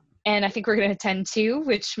I think we're going to attend two,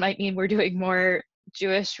 which might mean we're doing more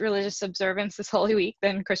Jewish religious observance this Holy Week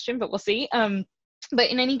than Christian, but we'll see. But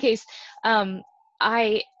in any case,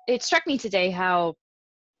 it struck me today how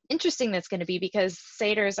interesting that's going to be, because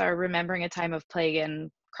seders are remembering a time of plague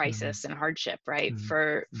and crisis and hardship, right,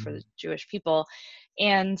 for the Jewish people.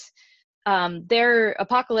 And they're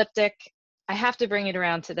apocalyptic. I have to bring it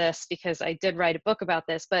around to this because I did write a book about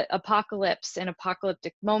this, but apocalypse and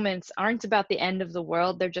apocalyptic moments aren't about the end of the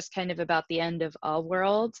world. They're just kind of about the end of a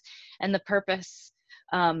world. And the purpose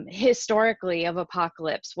historically of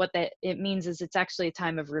apocalypse, what that it means is it's actually a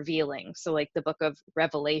time of revealing. So like the book of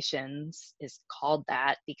Revelations is called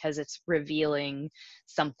that because it's revealing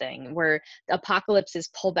something, where the apocalypse is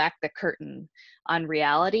pull back the curtain on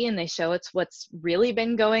reality and they show it's what's really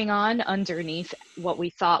been going on underneath what we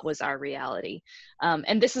thought was our reality.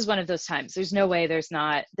 And this is one of those times. There's no way there's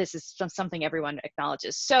not. This is something everyone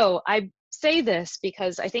acknowledges. So I say this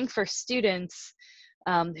because I think for students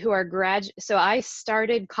who are so I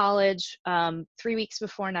started college 3 weeks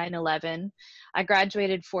before 9/11. I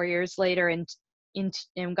graduated 4 years later in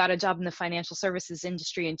and got a job in the financial services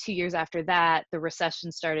industry. And 2 years after that, the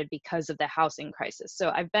recession started because of the housing crisis.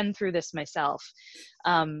 So I've been through this myself.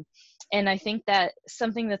 And I think that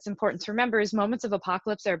something that's important to remember is moments of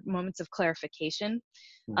apocalypse are moments of clarification.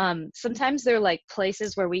 Sometimes they're like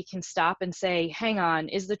places where we can stop and say, hang on,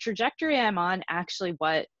 is the trajectory I'm on actually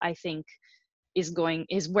what I think is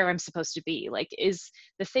where I'm supposed to be? Like, is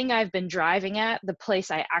the thing I've been driving at the place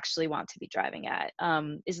I actually want to be driving at?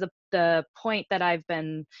 Is the point that I've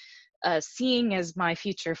been seeing as my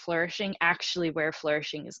future flourishing actually where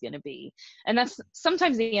flourishing is going to be? And that's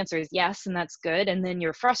sometimes the answer is yes, and that's good. And then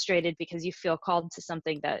you're frustrated because you feel called to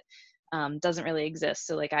something that doesn't really exist.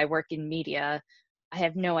 So like, I work in media. I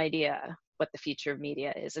have no idea what the future of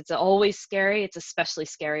media is. It's always scary. It's especially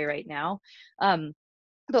scary right now.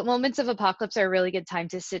 But moments of apocalypse are a really good time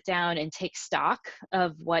to sit down and take stock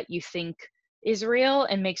of what you think is real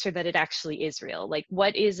and make sure that it actually is real. Like,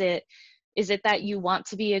 what is it? Is it that you want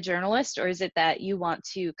to be a journalist, or is it that you want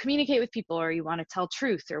to communicate with people, or you want to tell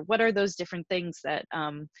truth, or what are those different things that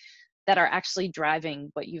that are actually driving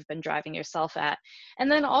what you've been driving yourself at? And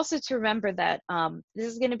then also to remember that this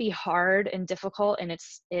is going to be hard and difficult, and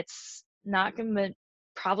it's not going to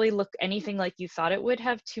probably look anything like you thought it would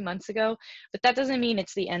have 2 months ago, but that doesn't mean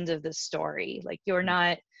it's the end of the story. Like, you're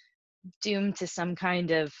not doomed to some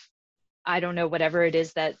kind of, I don't know, whatever it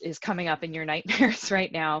is that is coming up in your nightmares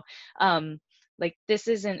right now. Like, this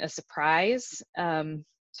isn't a surprise,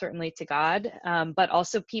 certainly to God, but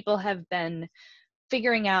also people have been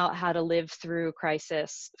figuring out how to live through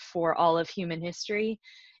crisis for all of human history.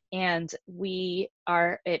 And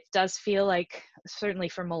it does feel like, certainly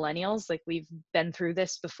for millennials, like we've been through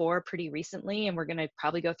this before pretty recently, and we're going to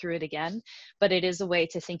probably go through it again. But it is a way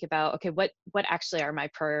to think about, okay, what actually are my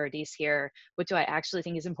priorities here? What do I actually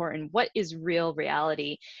think is important? What is real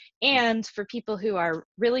reality? And for people who are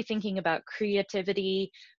really thinking about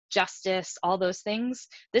creativity, justice, all those things,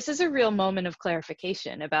 this is a real moment of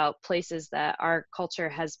clarification about places that our culture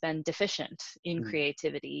has been deficient in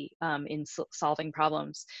creativity, in solving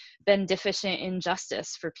problems, been deficient in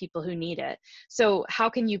justice for people who need it. So how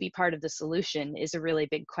can you be part of the solution is a really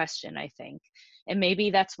big question, I think. And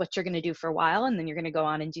maybe that's what you're going to do for a while, and then you're going to go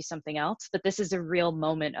on and do something else. But this is a real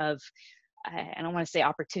moment of, I don't want to say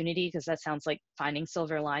opportunity, because that sounds like finding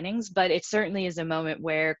silver linings, but it certainly is a moment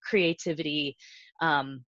where creativity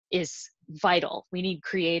is vital. We need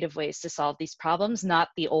creative ways to solve these problems, not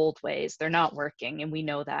the old ways. They're not working, and we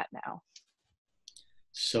know that now.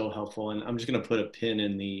 So helpful. And I'm just going to put a pin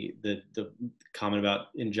in the comment about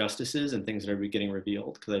injustices and things that are getting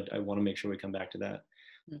revealed, because I want to make sure we come back to that.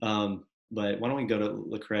 But why don't we go to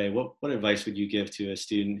Lecrae? What advice would you give to a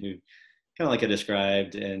student who, kind of like I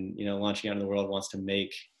described, and launching out in the world, wants to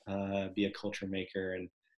be a culture maker, and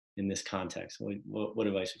in this context, what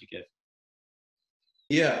advice would you give?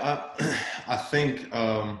 Yeah, I think,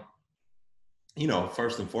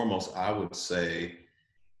 first and foremost, I would say,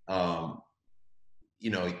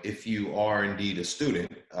 if you are indeed a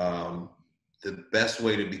student, the best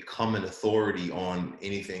way to become an authority on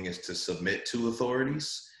anything is to submit to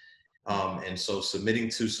authorities. And so submitting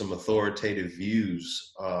to some authoritative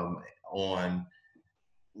views on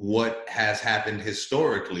what has happened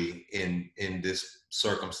historically in this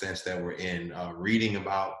circumstance that we're in, reading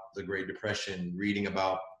about the Great Depression, reading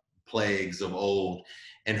about plagues of old,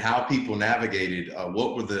 and how people navigated,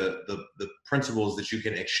 what were the principles that you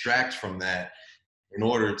can extract from that in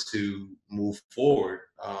order to move forward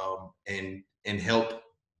and help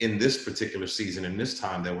in this particular season, in this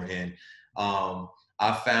time that we're in.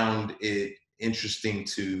 I found it interesting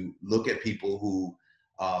to look at people who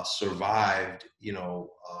survived,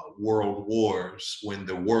 world wars when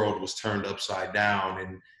the world was turned upside down,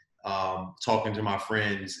 and talking to my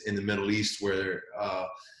friends in the Middle East where,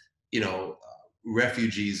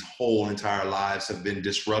 refugees' whole entire lives have been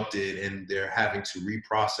disrupted, and they're having to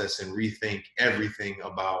reprocess and rethink everything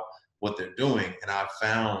about what they're doing. And I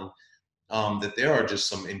found that there are just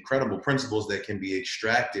some incredible principles that can be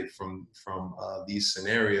extracted from these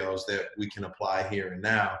scenarios that we can apply here and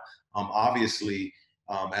now. Obviously,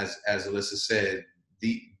 as Alissa said,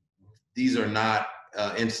 these are not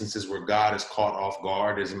instances where God is caught off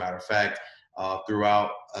guard. As a matter of fact,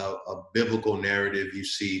 throughout a biblical narrative, you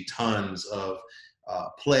see tons of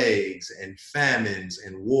plagues and famines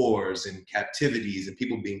and wars and captivities and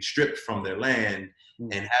people being stripped from their land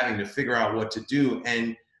and having to figure out what to do.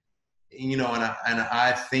 And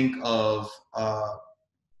I think of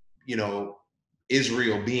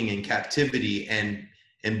Israel being in captivity and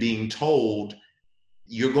being told,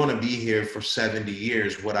 you're going to be here for 70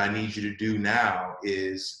 years. What I need you to do now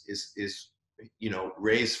is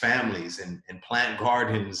raise families and plant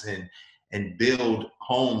gardens and build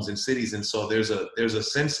homes and cities. And so there's a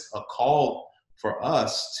sense, a call for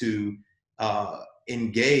us to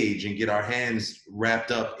engage and get our hands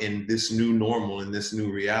wrapped up in this new normal, in this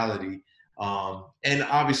new reality. And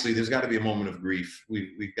obviously there's got to be a moment of grief.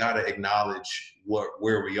 We've got to acknowledge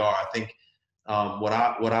where we are. I think what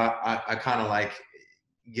I kind of like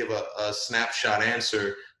give a snapshot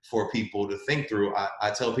answer for people to think through.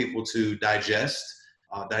 I tell people to digest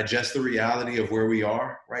the reality of where we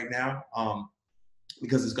are right now,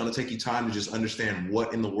 because it's going to take you time to just understand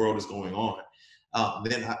what in the world is going on.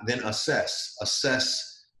 Then assess,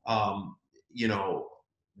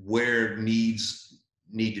 where needs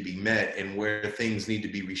need to be met and where things need to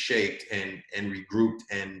be reshaped and regrouped,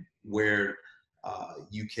 and where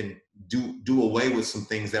you can do away with some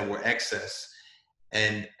things that were excess.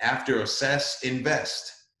 And after assess,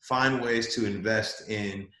 invest. Find ways to invest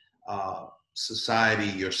in society,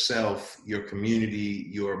 yourself, your community,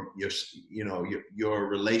 your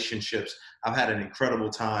relationships. I've had an incredible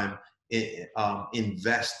time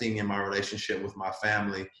investing in my relationship with my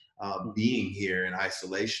family, being here in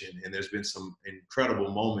isolation. And there's been some incredible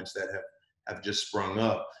moments that have just sprung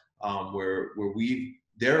up, where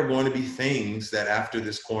there are going to be things that after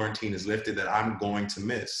this quarantine is lifted that I'm going to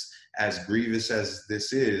miss. As grievous as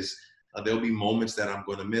this is, there'll be moments that I'm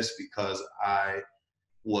going to miss because I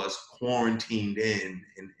was quarantined in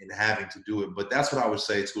having to do it. But that's what I would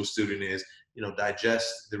say to a student is,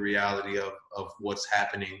 digest the reality of what's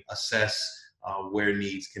happening, assess where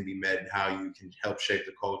needs can be met and how you can help shape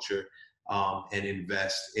the culture, and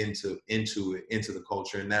invest into the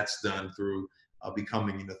culture. And that's done through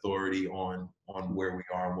becoming an authority on where we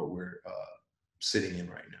are and what we're sitting in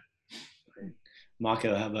right now.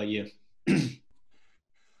 Mako, how about you?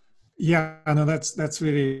 Yeah, no, that's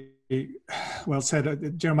really well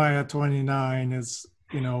said. Jeremiah 29 is,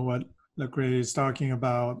 what Lecrae is talking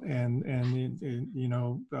about, and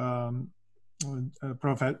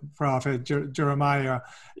prophet Jeremiah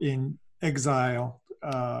in exile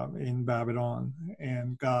in Babylon,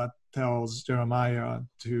 and God tells Jeremiah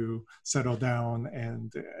to settle down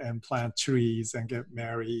and plant trees and get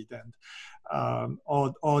married, and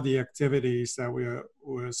all the activities that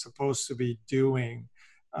we're supposed to be doing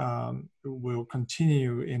will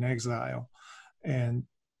continue in exile. And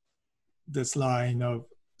this line of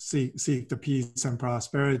seek the peace and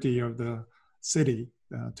prosperity of the city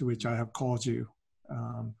to which I have called you.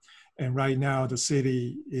 And right now the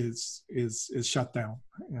city is shut down,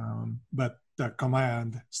 but the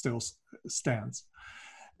command still stands.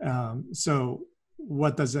 So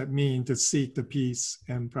what does that mean to seek the peace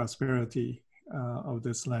and prosperity of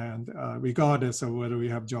this land, regardless of whether we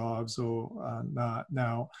have jobs or not?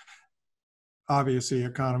 Now, obviously,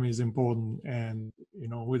 economy is important, and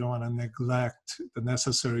we don't want to neglect the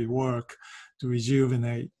necessary work to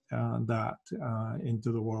rejuvenate that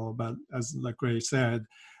into the world. But as Lecrae said,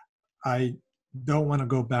 I don't want to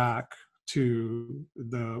go back to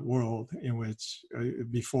the world in which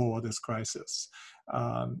before this crisis,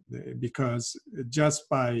 because just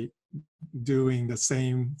by doing the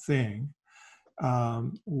same thing,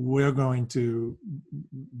 we're going to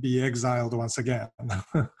be exiled once again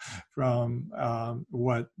from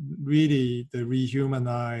what really the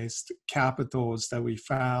rehumanized capitals that we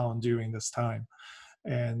found during this time.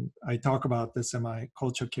 And I talk about this in my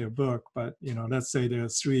culture care book, but let's say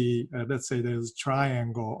there's a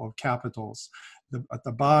triangle of capitals. At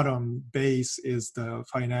the bottom base is the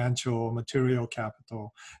financial material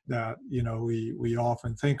capital that we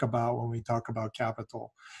often think about when we talk about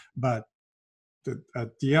capital. But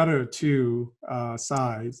the other two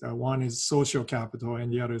sides, one is social capital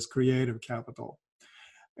and the other is creative capital.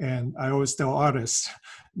 And I always tell artists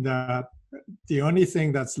that the only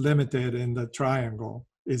thing that's limited in the triangle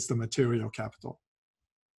is the material capital,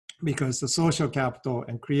 because the social capital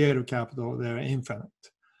and creative capital, they're infinite.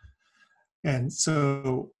 And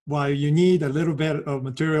so while you need a little bit of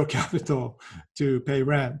material capital to pay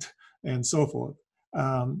rent and so forth,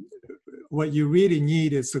 what you really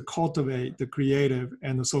need is to cultivate the creative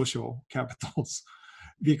and the social capitals,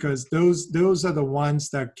 because those are the ones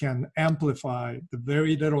that can amplify the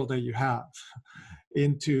very little that you have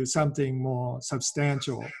into something more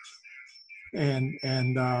substantial, and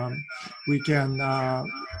we can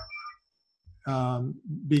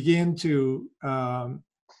begin to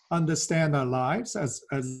understand our lives as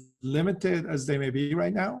limited as they may be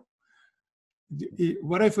right now.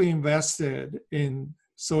 What if we invested in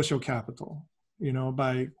social capital,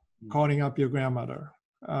 by calling up your grandmother?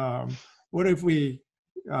 What if we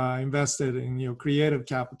invested in your creative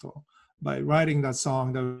capital by writing that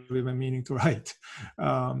song that we've been meaning to write?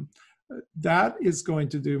 That is going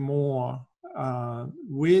to do more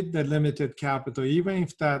with the limited capital, even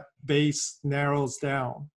if that base narrows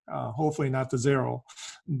down, hopefully not to zero,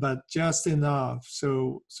 but just enough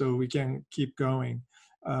so we can keep going.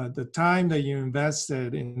 The time that you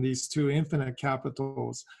invested in these two infinite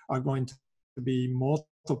capitals are going to be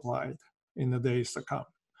multiplied in the days to come.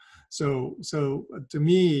 So to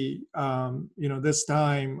me, this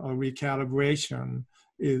time of recalibration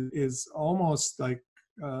is almost like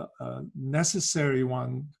a necessary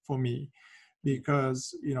one for me,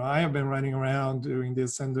 because I have been running around doing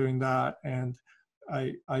this and doing that, and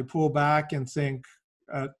I pull back and think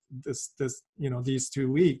at these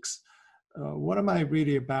 2 weeks, what am I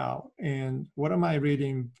really about, and what am I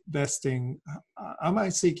really investing? Am I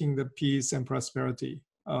seeking the peace and prosperity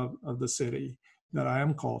of the city that I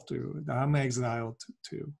am called to, that I'm exiled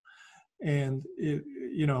to? And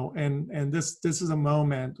and this is a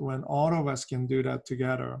moment when all of us can do that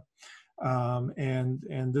together.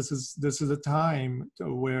 And this is a time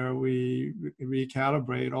where we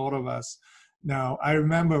recalibrate, all of us. Now, I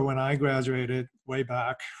remember when I graduated way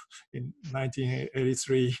back in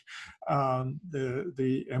 1983,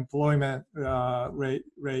 the employment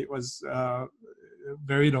rate was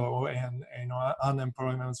very low, and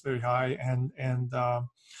unemployment was very high, and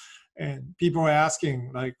people were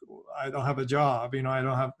asking, like, I don't have a job, I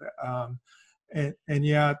don't have, and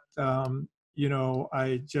yet,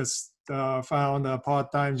 I just found a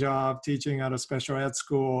part-time job teaching at a special ed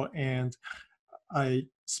school, and I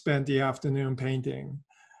spent the afternoon painting.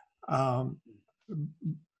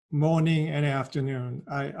 Morning and afternoon,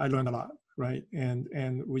 I learned a lot, right?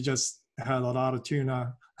 And we just had a lot of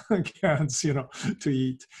tuna cans, to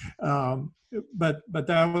eat. But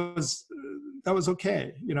that was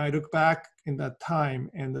okay. I look back in that time,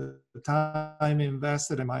 and the time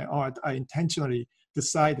invested in my art, I intentionally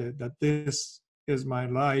decided that this is my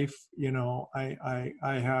life. I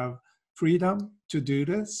have freedom to do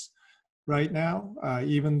this right now,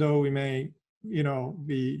 even though we may,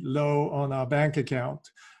 be low on our bank account.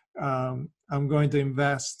 I'm going to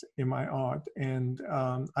invest in my art, and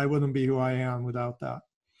I wouldn't be who I am without that.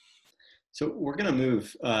 So we're going to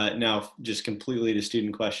move now just completely to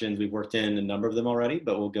student questions. We've worked in a number of them already,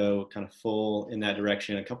 but we'll go kind of full in that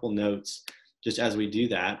direction. A couple notes just as we do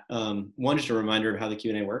that. One, just a reminder of how the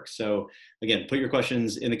Q&A works. So again, put your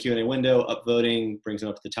questions in the Q&A window, upvoting brings them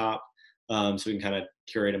up to the top, so we can kind of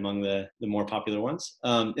curate among the more popular ones.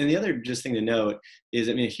 And the other just thing to note is,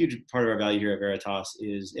 a huge part of our value here at Veritas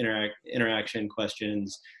is interaction,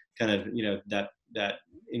 questions, kind of, that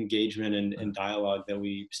engagement and dialogue that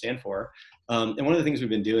we stand for. And one of the things we've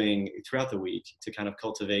been doing throughout the week to kind of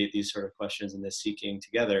cultivate these sort of questions and this seeking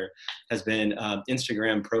together has been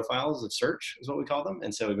Instagram profiles of search is what we call them.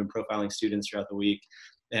 And so we've been profiling students throughout the week,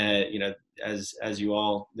 as you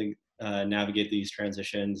all navigate these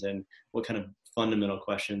transitions and what kind of fundamental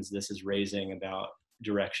questions this is raising about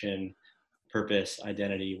direction, purpose,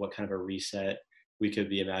 identity, what kind of a reset we could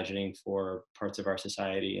be imagining for parts of our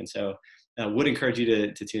society. And so would encourage you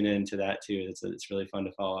to tune into that too. It's really fun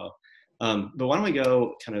to follow. But why don't we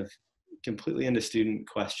go kind of completely into student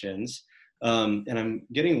questions. And I'm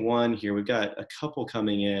getting one here. We've got a couple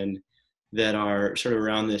coming in that are sort of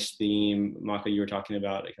around this theme. Mako, you were talking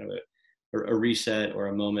about a kind of a reset or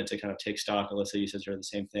a moment to kind of take stock. Alissa, you said sort of the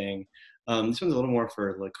same thing. This one's a little more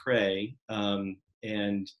for Lecrae,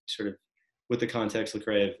 and sort of with the context,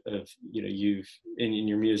 Lecrae, of you've in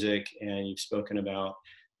your music, and you've spoken about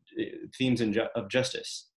themes of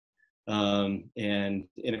justice and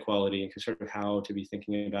inequality, and sort of how to be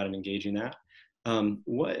thinking about and engaging that.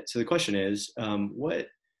 So the question is, what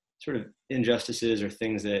sort of injustices or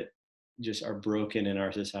things that just are broken in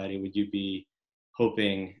our society would you be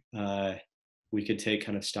hoping we could take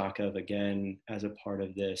kind of stock of again as a part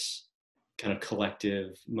of this kind of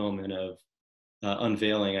collective moment of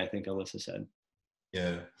unveiling, I think Alissa said.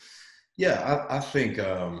 Yeah, I think,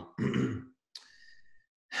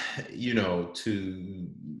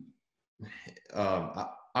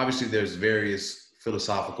 obviously there's various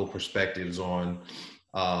philosophical perspectives on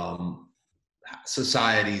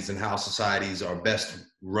societies and how societies are best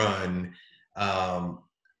run.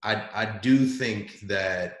 I do think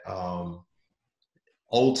that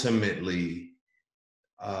ultimately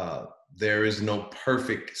there is no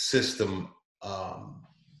perfect system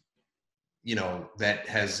that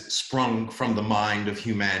has sprung from the mind of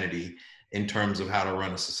humanity in terms of how to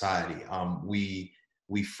run a society.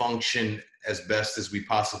 We function as best as we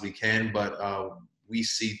possibly can, but we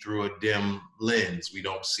see through a dim lens. We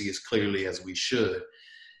don't see as clearly as we should.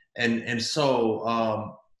 And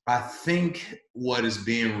so I think what is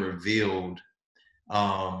being revealed,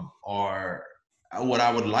 or what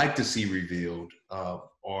I would like to see revealed,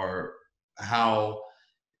 are how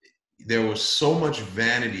there was so much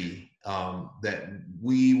vanity, that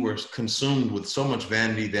we were consumed with so much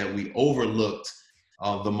vanity that we overlooked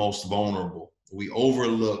the most vulnerable. We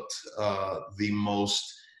overlooked the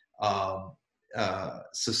most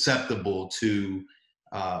susceptible to,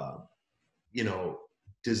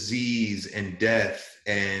 disease and death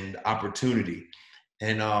and opportunity.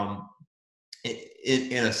 And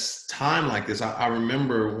in a time like this, I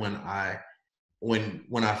remember when I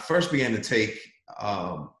first began to take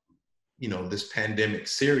this pandemic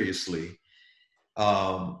seriously,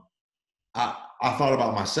 I thought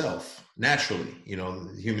about myself naturally,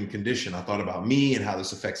 the human condition. I thought about me and how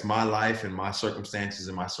this affects my life and my circumstances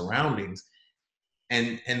and my surroundings.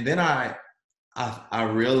 And then I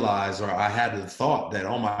realized, or I had the thought that,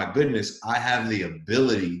 oh my goodness, I have the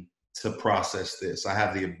ability to process this. I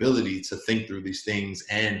have the ability to think through these things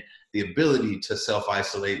and the ability to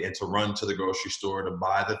self-isolate and to run to the grocery store to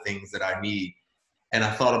buy the things that I need. And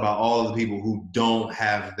I thought about all of the people who don't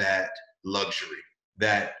have that luxury,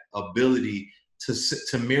 that ability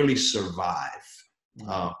to merely survive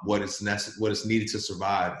what is needed to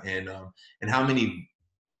survive, and how many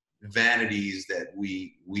vanities that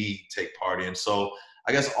we take part in. So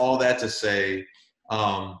I guess all that to say,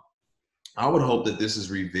 I would hope that this is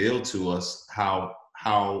revealed to us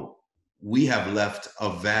how we have left a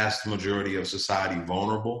vast majority of society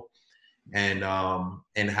vulnerable, and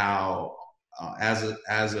how as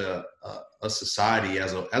a society,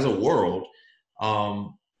 as a world,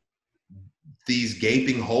 these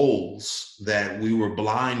gaping holes that we were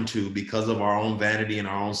blind to because of our own vanity and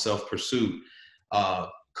our own self-pursuit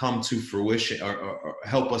come to fruition, or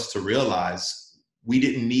help us to realize we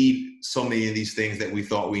didn't need so many of these things that we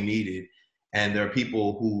thought we needed. And there are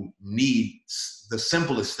people who need the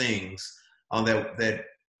simplest things that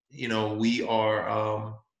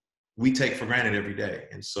we take for granted every day.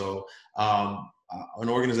 And so an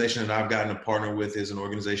organization that I've gotten to partner with is an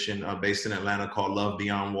organization based in Atlanta called Love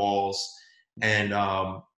Beyond Walls. And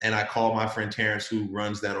I called my friend Terrence, who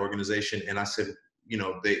runs that organization, and I said,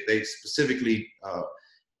 they specifically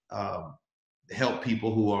help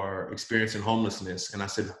people who are experiencing homelessness. And I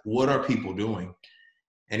said, what are people doing?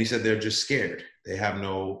 And he said, they're just scared. They have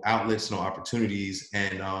no outlets, no opportunities.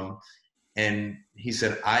 And he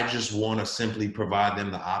said, I just want to simply provide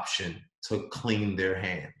them the option to clean their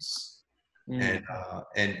hands.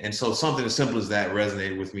 And so something as simple as that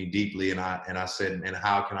resonated with me deeply. And I said, and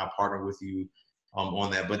how can I partner with you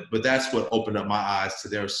on that? But that's what opened up my eyes to,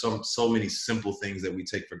 there are so many simple things that we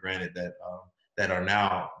take for granted that are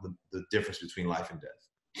now the difference between life and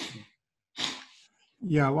death.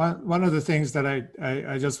 Yeah, one of the things that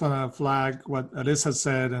I just want to flag what Alissa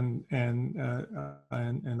said, and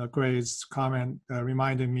Lecrae's comment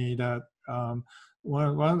reminded me that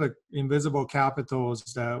one of the invisible capitals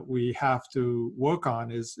that we have to work on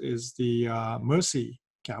is the mercy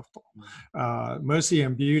capital. Mercy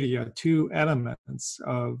and beauty are two elements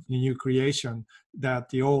of the new creation that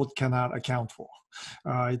the old cannot account for.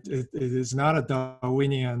 It is not a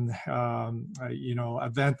Darwinian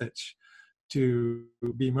advantage to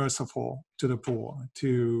be merciful to the poor,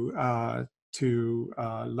 to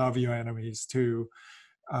love your enemies,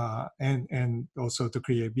 and also to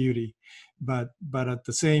create beauty, but at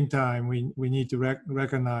the same time we need to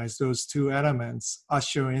recognize those two elements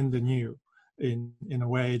usher in the new in a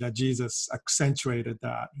way that Jesus accentuated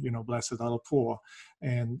that, blessed are the poor,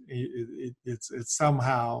 and it's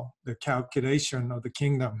somehow the calculation of the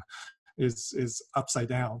kingdom is upside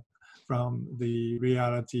down from the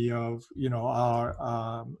reality of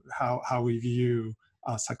our how we view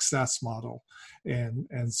a success model,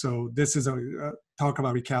 and so this is a talk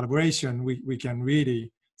about recalibration. We can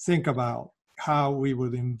really think about how we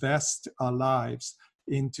would invest our lives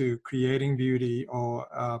into creating beauty or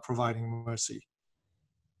providing mercy.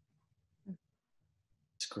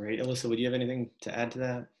 That's great. Alissa, would you have anything to add to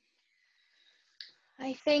that?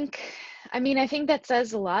 I think that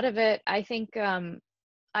says a lot of it. I think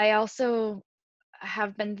I also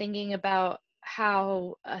have been thinking about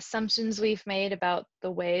how assumptions we've made about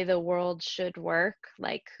the way the world should work,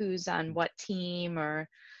 like who's on what team, or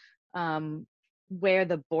where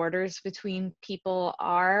the borders between people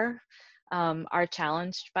are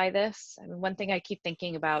challenged by this. I mean, one thing I keep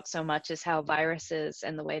thinking about so much is how viruses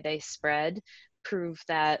and the way they spread prove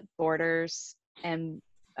that borders and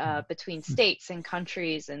between states and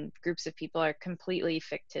countries and groups of people are completely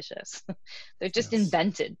fictitious. They're just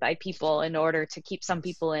invented by people in order to keep some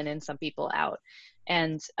people in and some people out.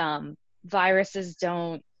 And viruses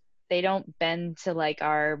don't bend to like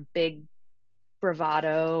our big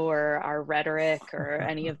bravado or our rhetoric or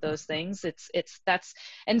any of those things.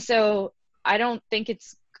 And so I don't think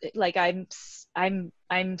it's like I'm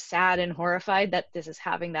sad and horrified that this is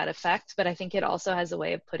having that effect, but I think it also has a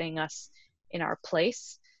way of putting us in our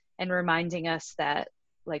place and reminding us that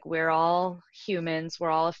like we're all humans,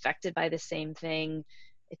 we're all affected by the same thing.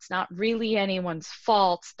 It's not really anyone's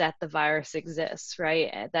fault that the virus exists,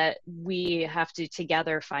 right? That we have to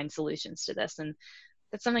together find solutions to this. And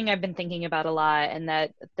that's something I've been thinking about a lot, and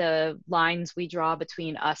that the lines we draw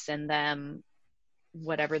between us and them,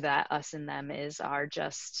 whatever that us and them is, they're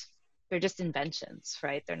just inventions,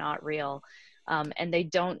 right? They're not real. And they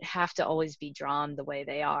don't have to always be drawn the way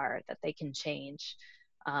they are, that they can change.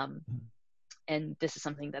 And this is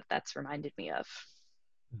something that's reminded me of.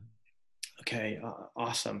 Okay,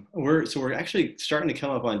 awesome. We're actually starting to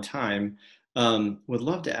come up on time. Would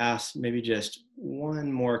love to ask maybe just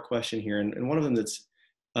one more question here, and one of them that's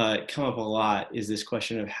come up a lot is this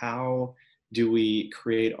question of how do we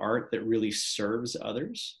create art that really serves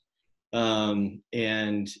others?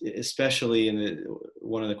 And especially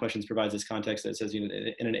one of the questions provides this context that says, you know,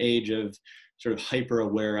 in an age of sort of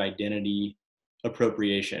hyper-aware identity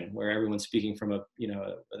appropriation, where everyone's speaking from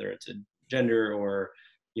whether it's a gender or,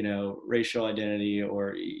 you know, racial identity,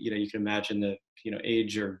 or, you know, you can imagine the, you know,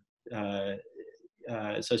 age or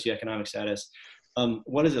socioeconomic status.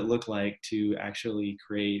 What does it look like to actually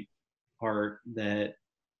create art that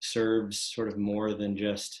serves sort of more than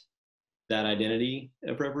just that identity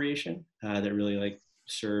appropriation, that really like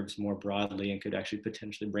serves more broadly and could actually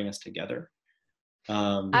potentially bring us together?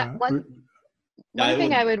 One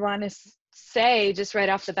thing I would want to say just right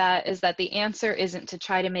off the bat is that the answer isn't to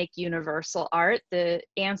try to make universal art. The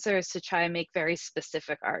answer is to try and make very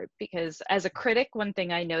specific art, because as a critic, one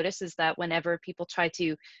thing I notice is that whenever people try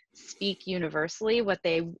to speak universally, what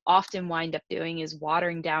they often wind up doing is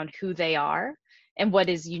watering down who they are and what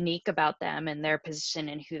is unique about them and their position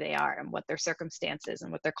and who they are and what their circumstances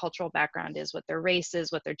and what their cultural background is, what their race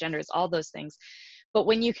is, what their gender is, all those things. But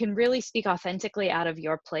when you can really speak authentically out of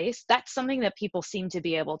your place, that's something that people seem to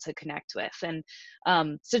be able to connect with. And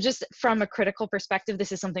so just from a critical perspective,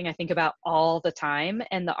 this is something I think about all the time.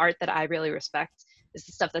 And the art that I really respect is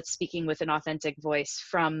the stuff that's speaking with an authentic voice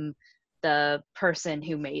from the person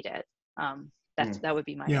who made it. That would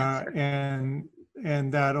be my answer.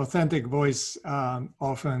 And that authentic voice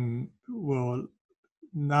often will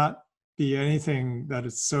not be anything that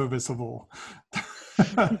is serviceable.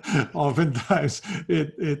 Oftentimes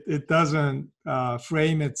it doesn't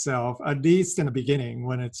frame itself, at least in the beginning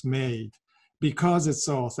when it's made, because it's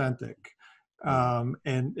so authentic. And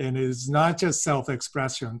it is not just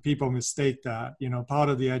self-expression. People mistake that. You know, part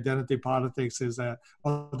of the identity politics is that,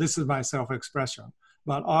 oh, this is my self-expression.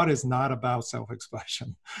 But art is not about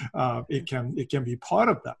self-expression. It can be part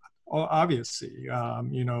of that. Obviously,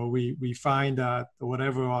 you know, we find that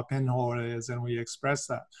whatever our pinhole is, and we express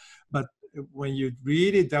that. But when you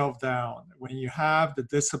really delve down, when you have the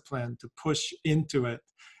discipline to push into it,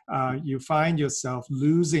 you find yourself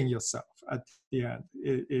losing yourself at the end.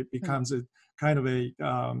 It becomes a kind of a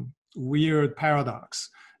weird paradox.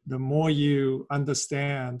 The more you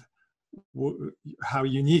understand how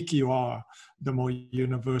unique you are, the more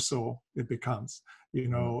universal it becomes, you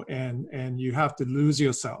know, and you have to lose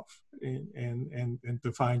yourself and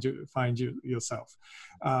to find yourself.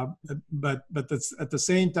 But that's, at the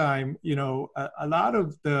same time, you know, a lot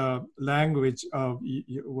of the language of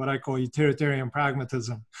what I call utilitarian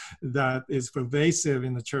pragmatism that is pervasive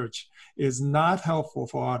in the church is not helpful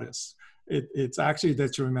for artists. It's actually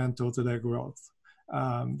detrimental to their growth.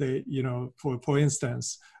 They, you know, for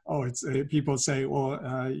instance, people say, well,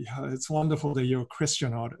 it's wonderful that you're a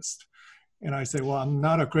Christian artist. And I say, well, I'm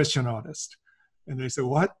not a Christian artist. And they say,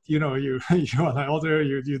 what? You know, you're an elder,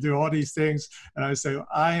 you do all these things. And I say,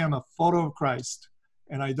 I am a photo of Christ.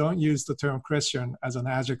 And I don't use the term Christian as an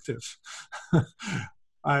adjective.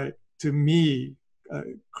 To me,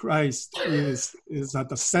 Christ is at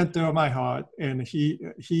the center of my heart, and he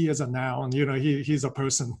is a noun. You know, he's a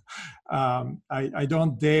person. I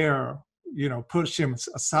don't dare, you know, push him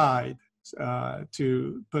aside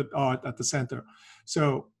to put art at the center.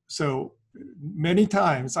 So many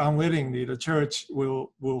times, unwittingly, the church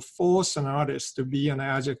will force an artist to be an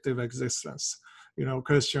adjective existence. You know,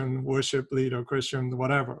 Christian worship leader, Christian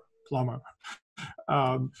whatever, plumber,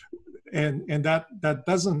 and that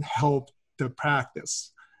doesn't help the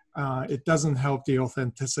practice. It doesn't help the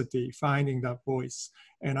authenticity, finding that voice.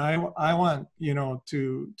 And I want, you know,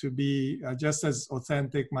 to be just as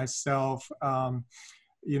authentic myself.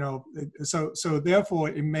 You know, so therefore,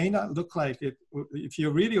 it may not look like it. If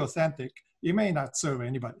you're really authentic, you may not serve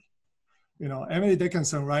anybody. You know, Emily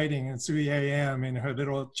Dickinson writing at 3 a.m. in her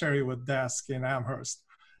little cherrywood desk in Amherst.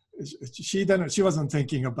 She wasn't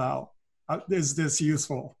thinking about is this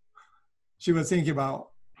useful? She was thinking about,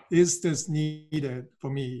 is this needed for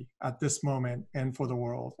me at this moment and for the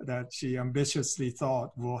world, that she ambitiously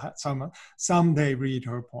thought will someday read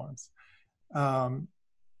her poems.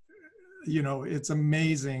 You know, it's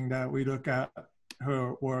amazing that we look at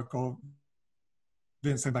her work, or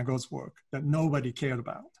Vincent van Gogh's work, that nobody cared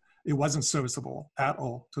about. It wasn't serviceable at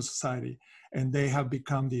all to society. And they have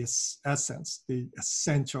become the essence, the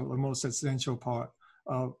most essential part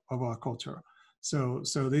of our culture. So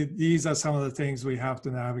these are some of the things we have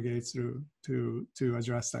to navigate through to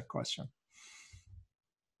address that question.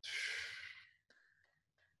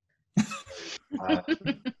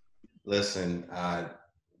 Listen,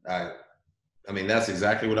 I mean, that's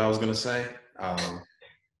exactly what I was going to say.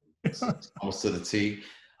 It's almost to the T.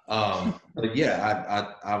 But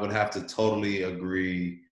yeah, I would have to totally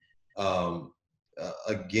agree.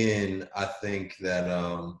 Again, I think that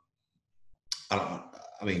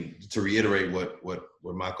I mean, to reiterate what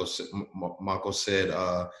Mako said,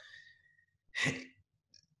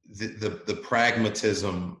 the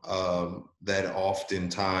pragmatism that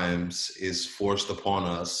oftentimes is forced upon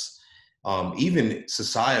us, even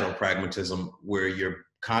societal pragmatism, where you're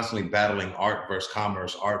constantly battling art versus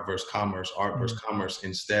commerce, art versus commerce, art versus commerce,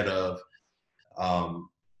 instead of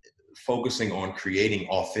focusing on creating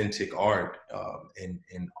authentic art and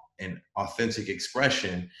authentic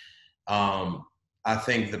expression. I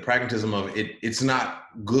think the pragmatism of it's not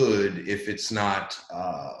good if it's not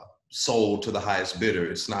sold to the highest bidder.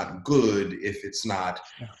 It's not good if it's not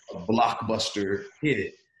a blockbuster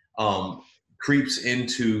hit. Creeps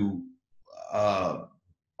into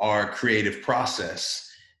our creative process,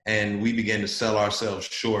 and we begin to sell ourselves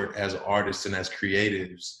short as artists and as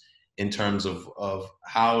creatives in terms of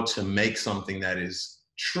how to make something that is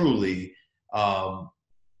truly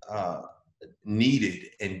needed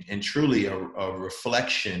and truly a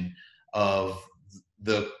reflection of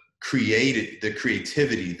the creativity,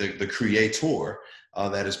 the creator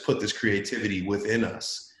that has put this creativity within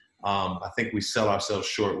us. I think we sell ourselves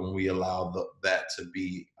short when we allow that to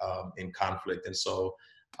be in conflict. And so,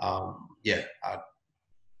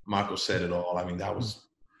 Mako said it all. I mean, that was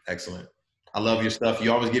excellent. I love your stuff.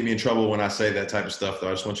 You always get me in trouble when I say that type of stuff, though.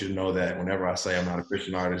 I just want you to know that whenever I say I'm not a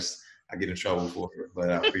Christian artist, I get in trouble for it. But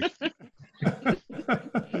I appreciate it.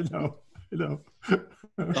 I know.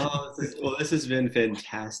 Well, this has been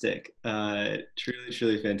fantastic.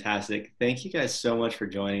 Truly fantastic. Thank you guys so much for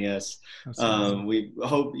joining us. We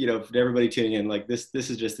hope, for everybody tuning in, like this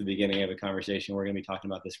is just the beginning of a conversation. We're going to be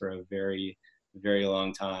talking about this for a very, very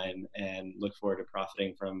long time, and look forward to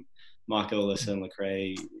profiting from Mako, Alissa, and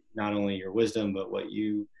Lecrae, not only your wisdom, but what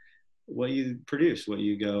you produce, what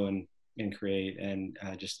you go and create, and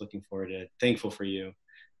just looking forward to, thankful for you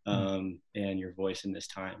and your voice in this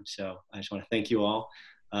time. So I just want to thank you all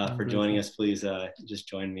for joining us. Please just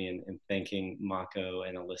join me in thanking Mako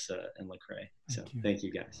and Alissa and Lecrae. So thank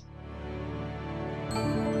you guys.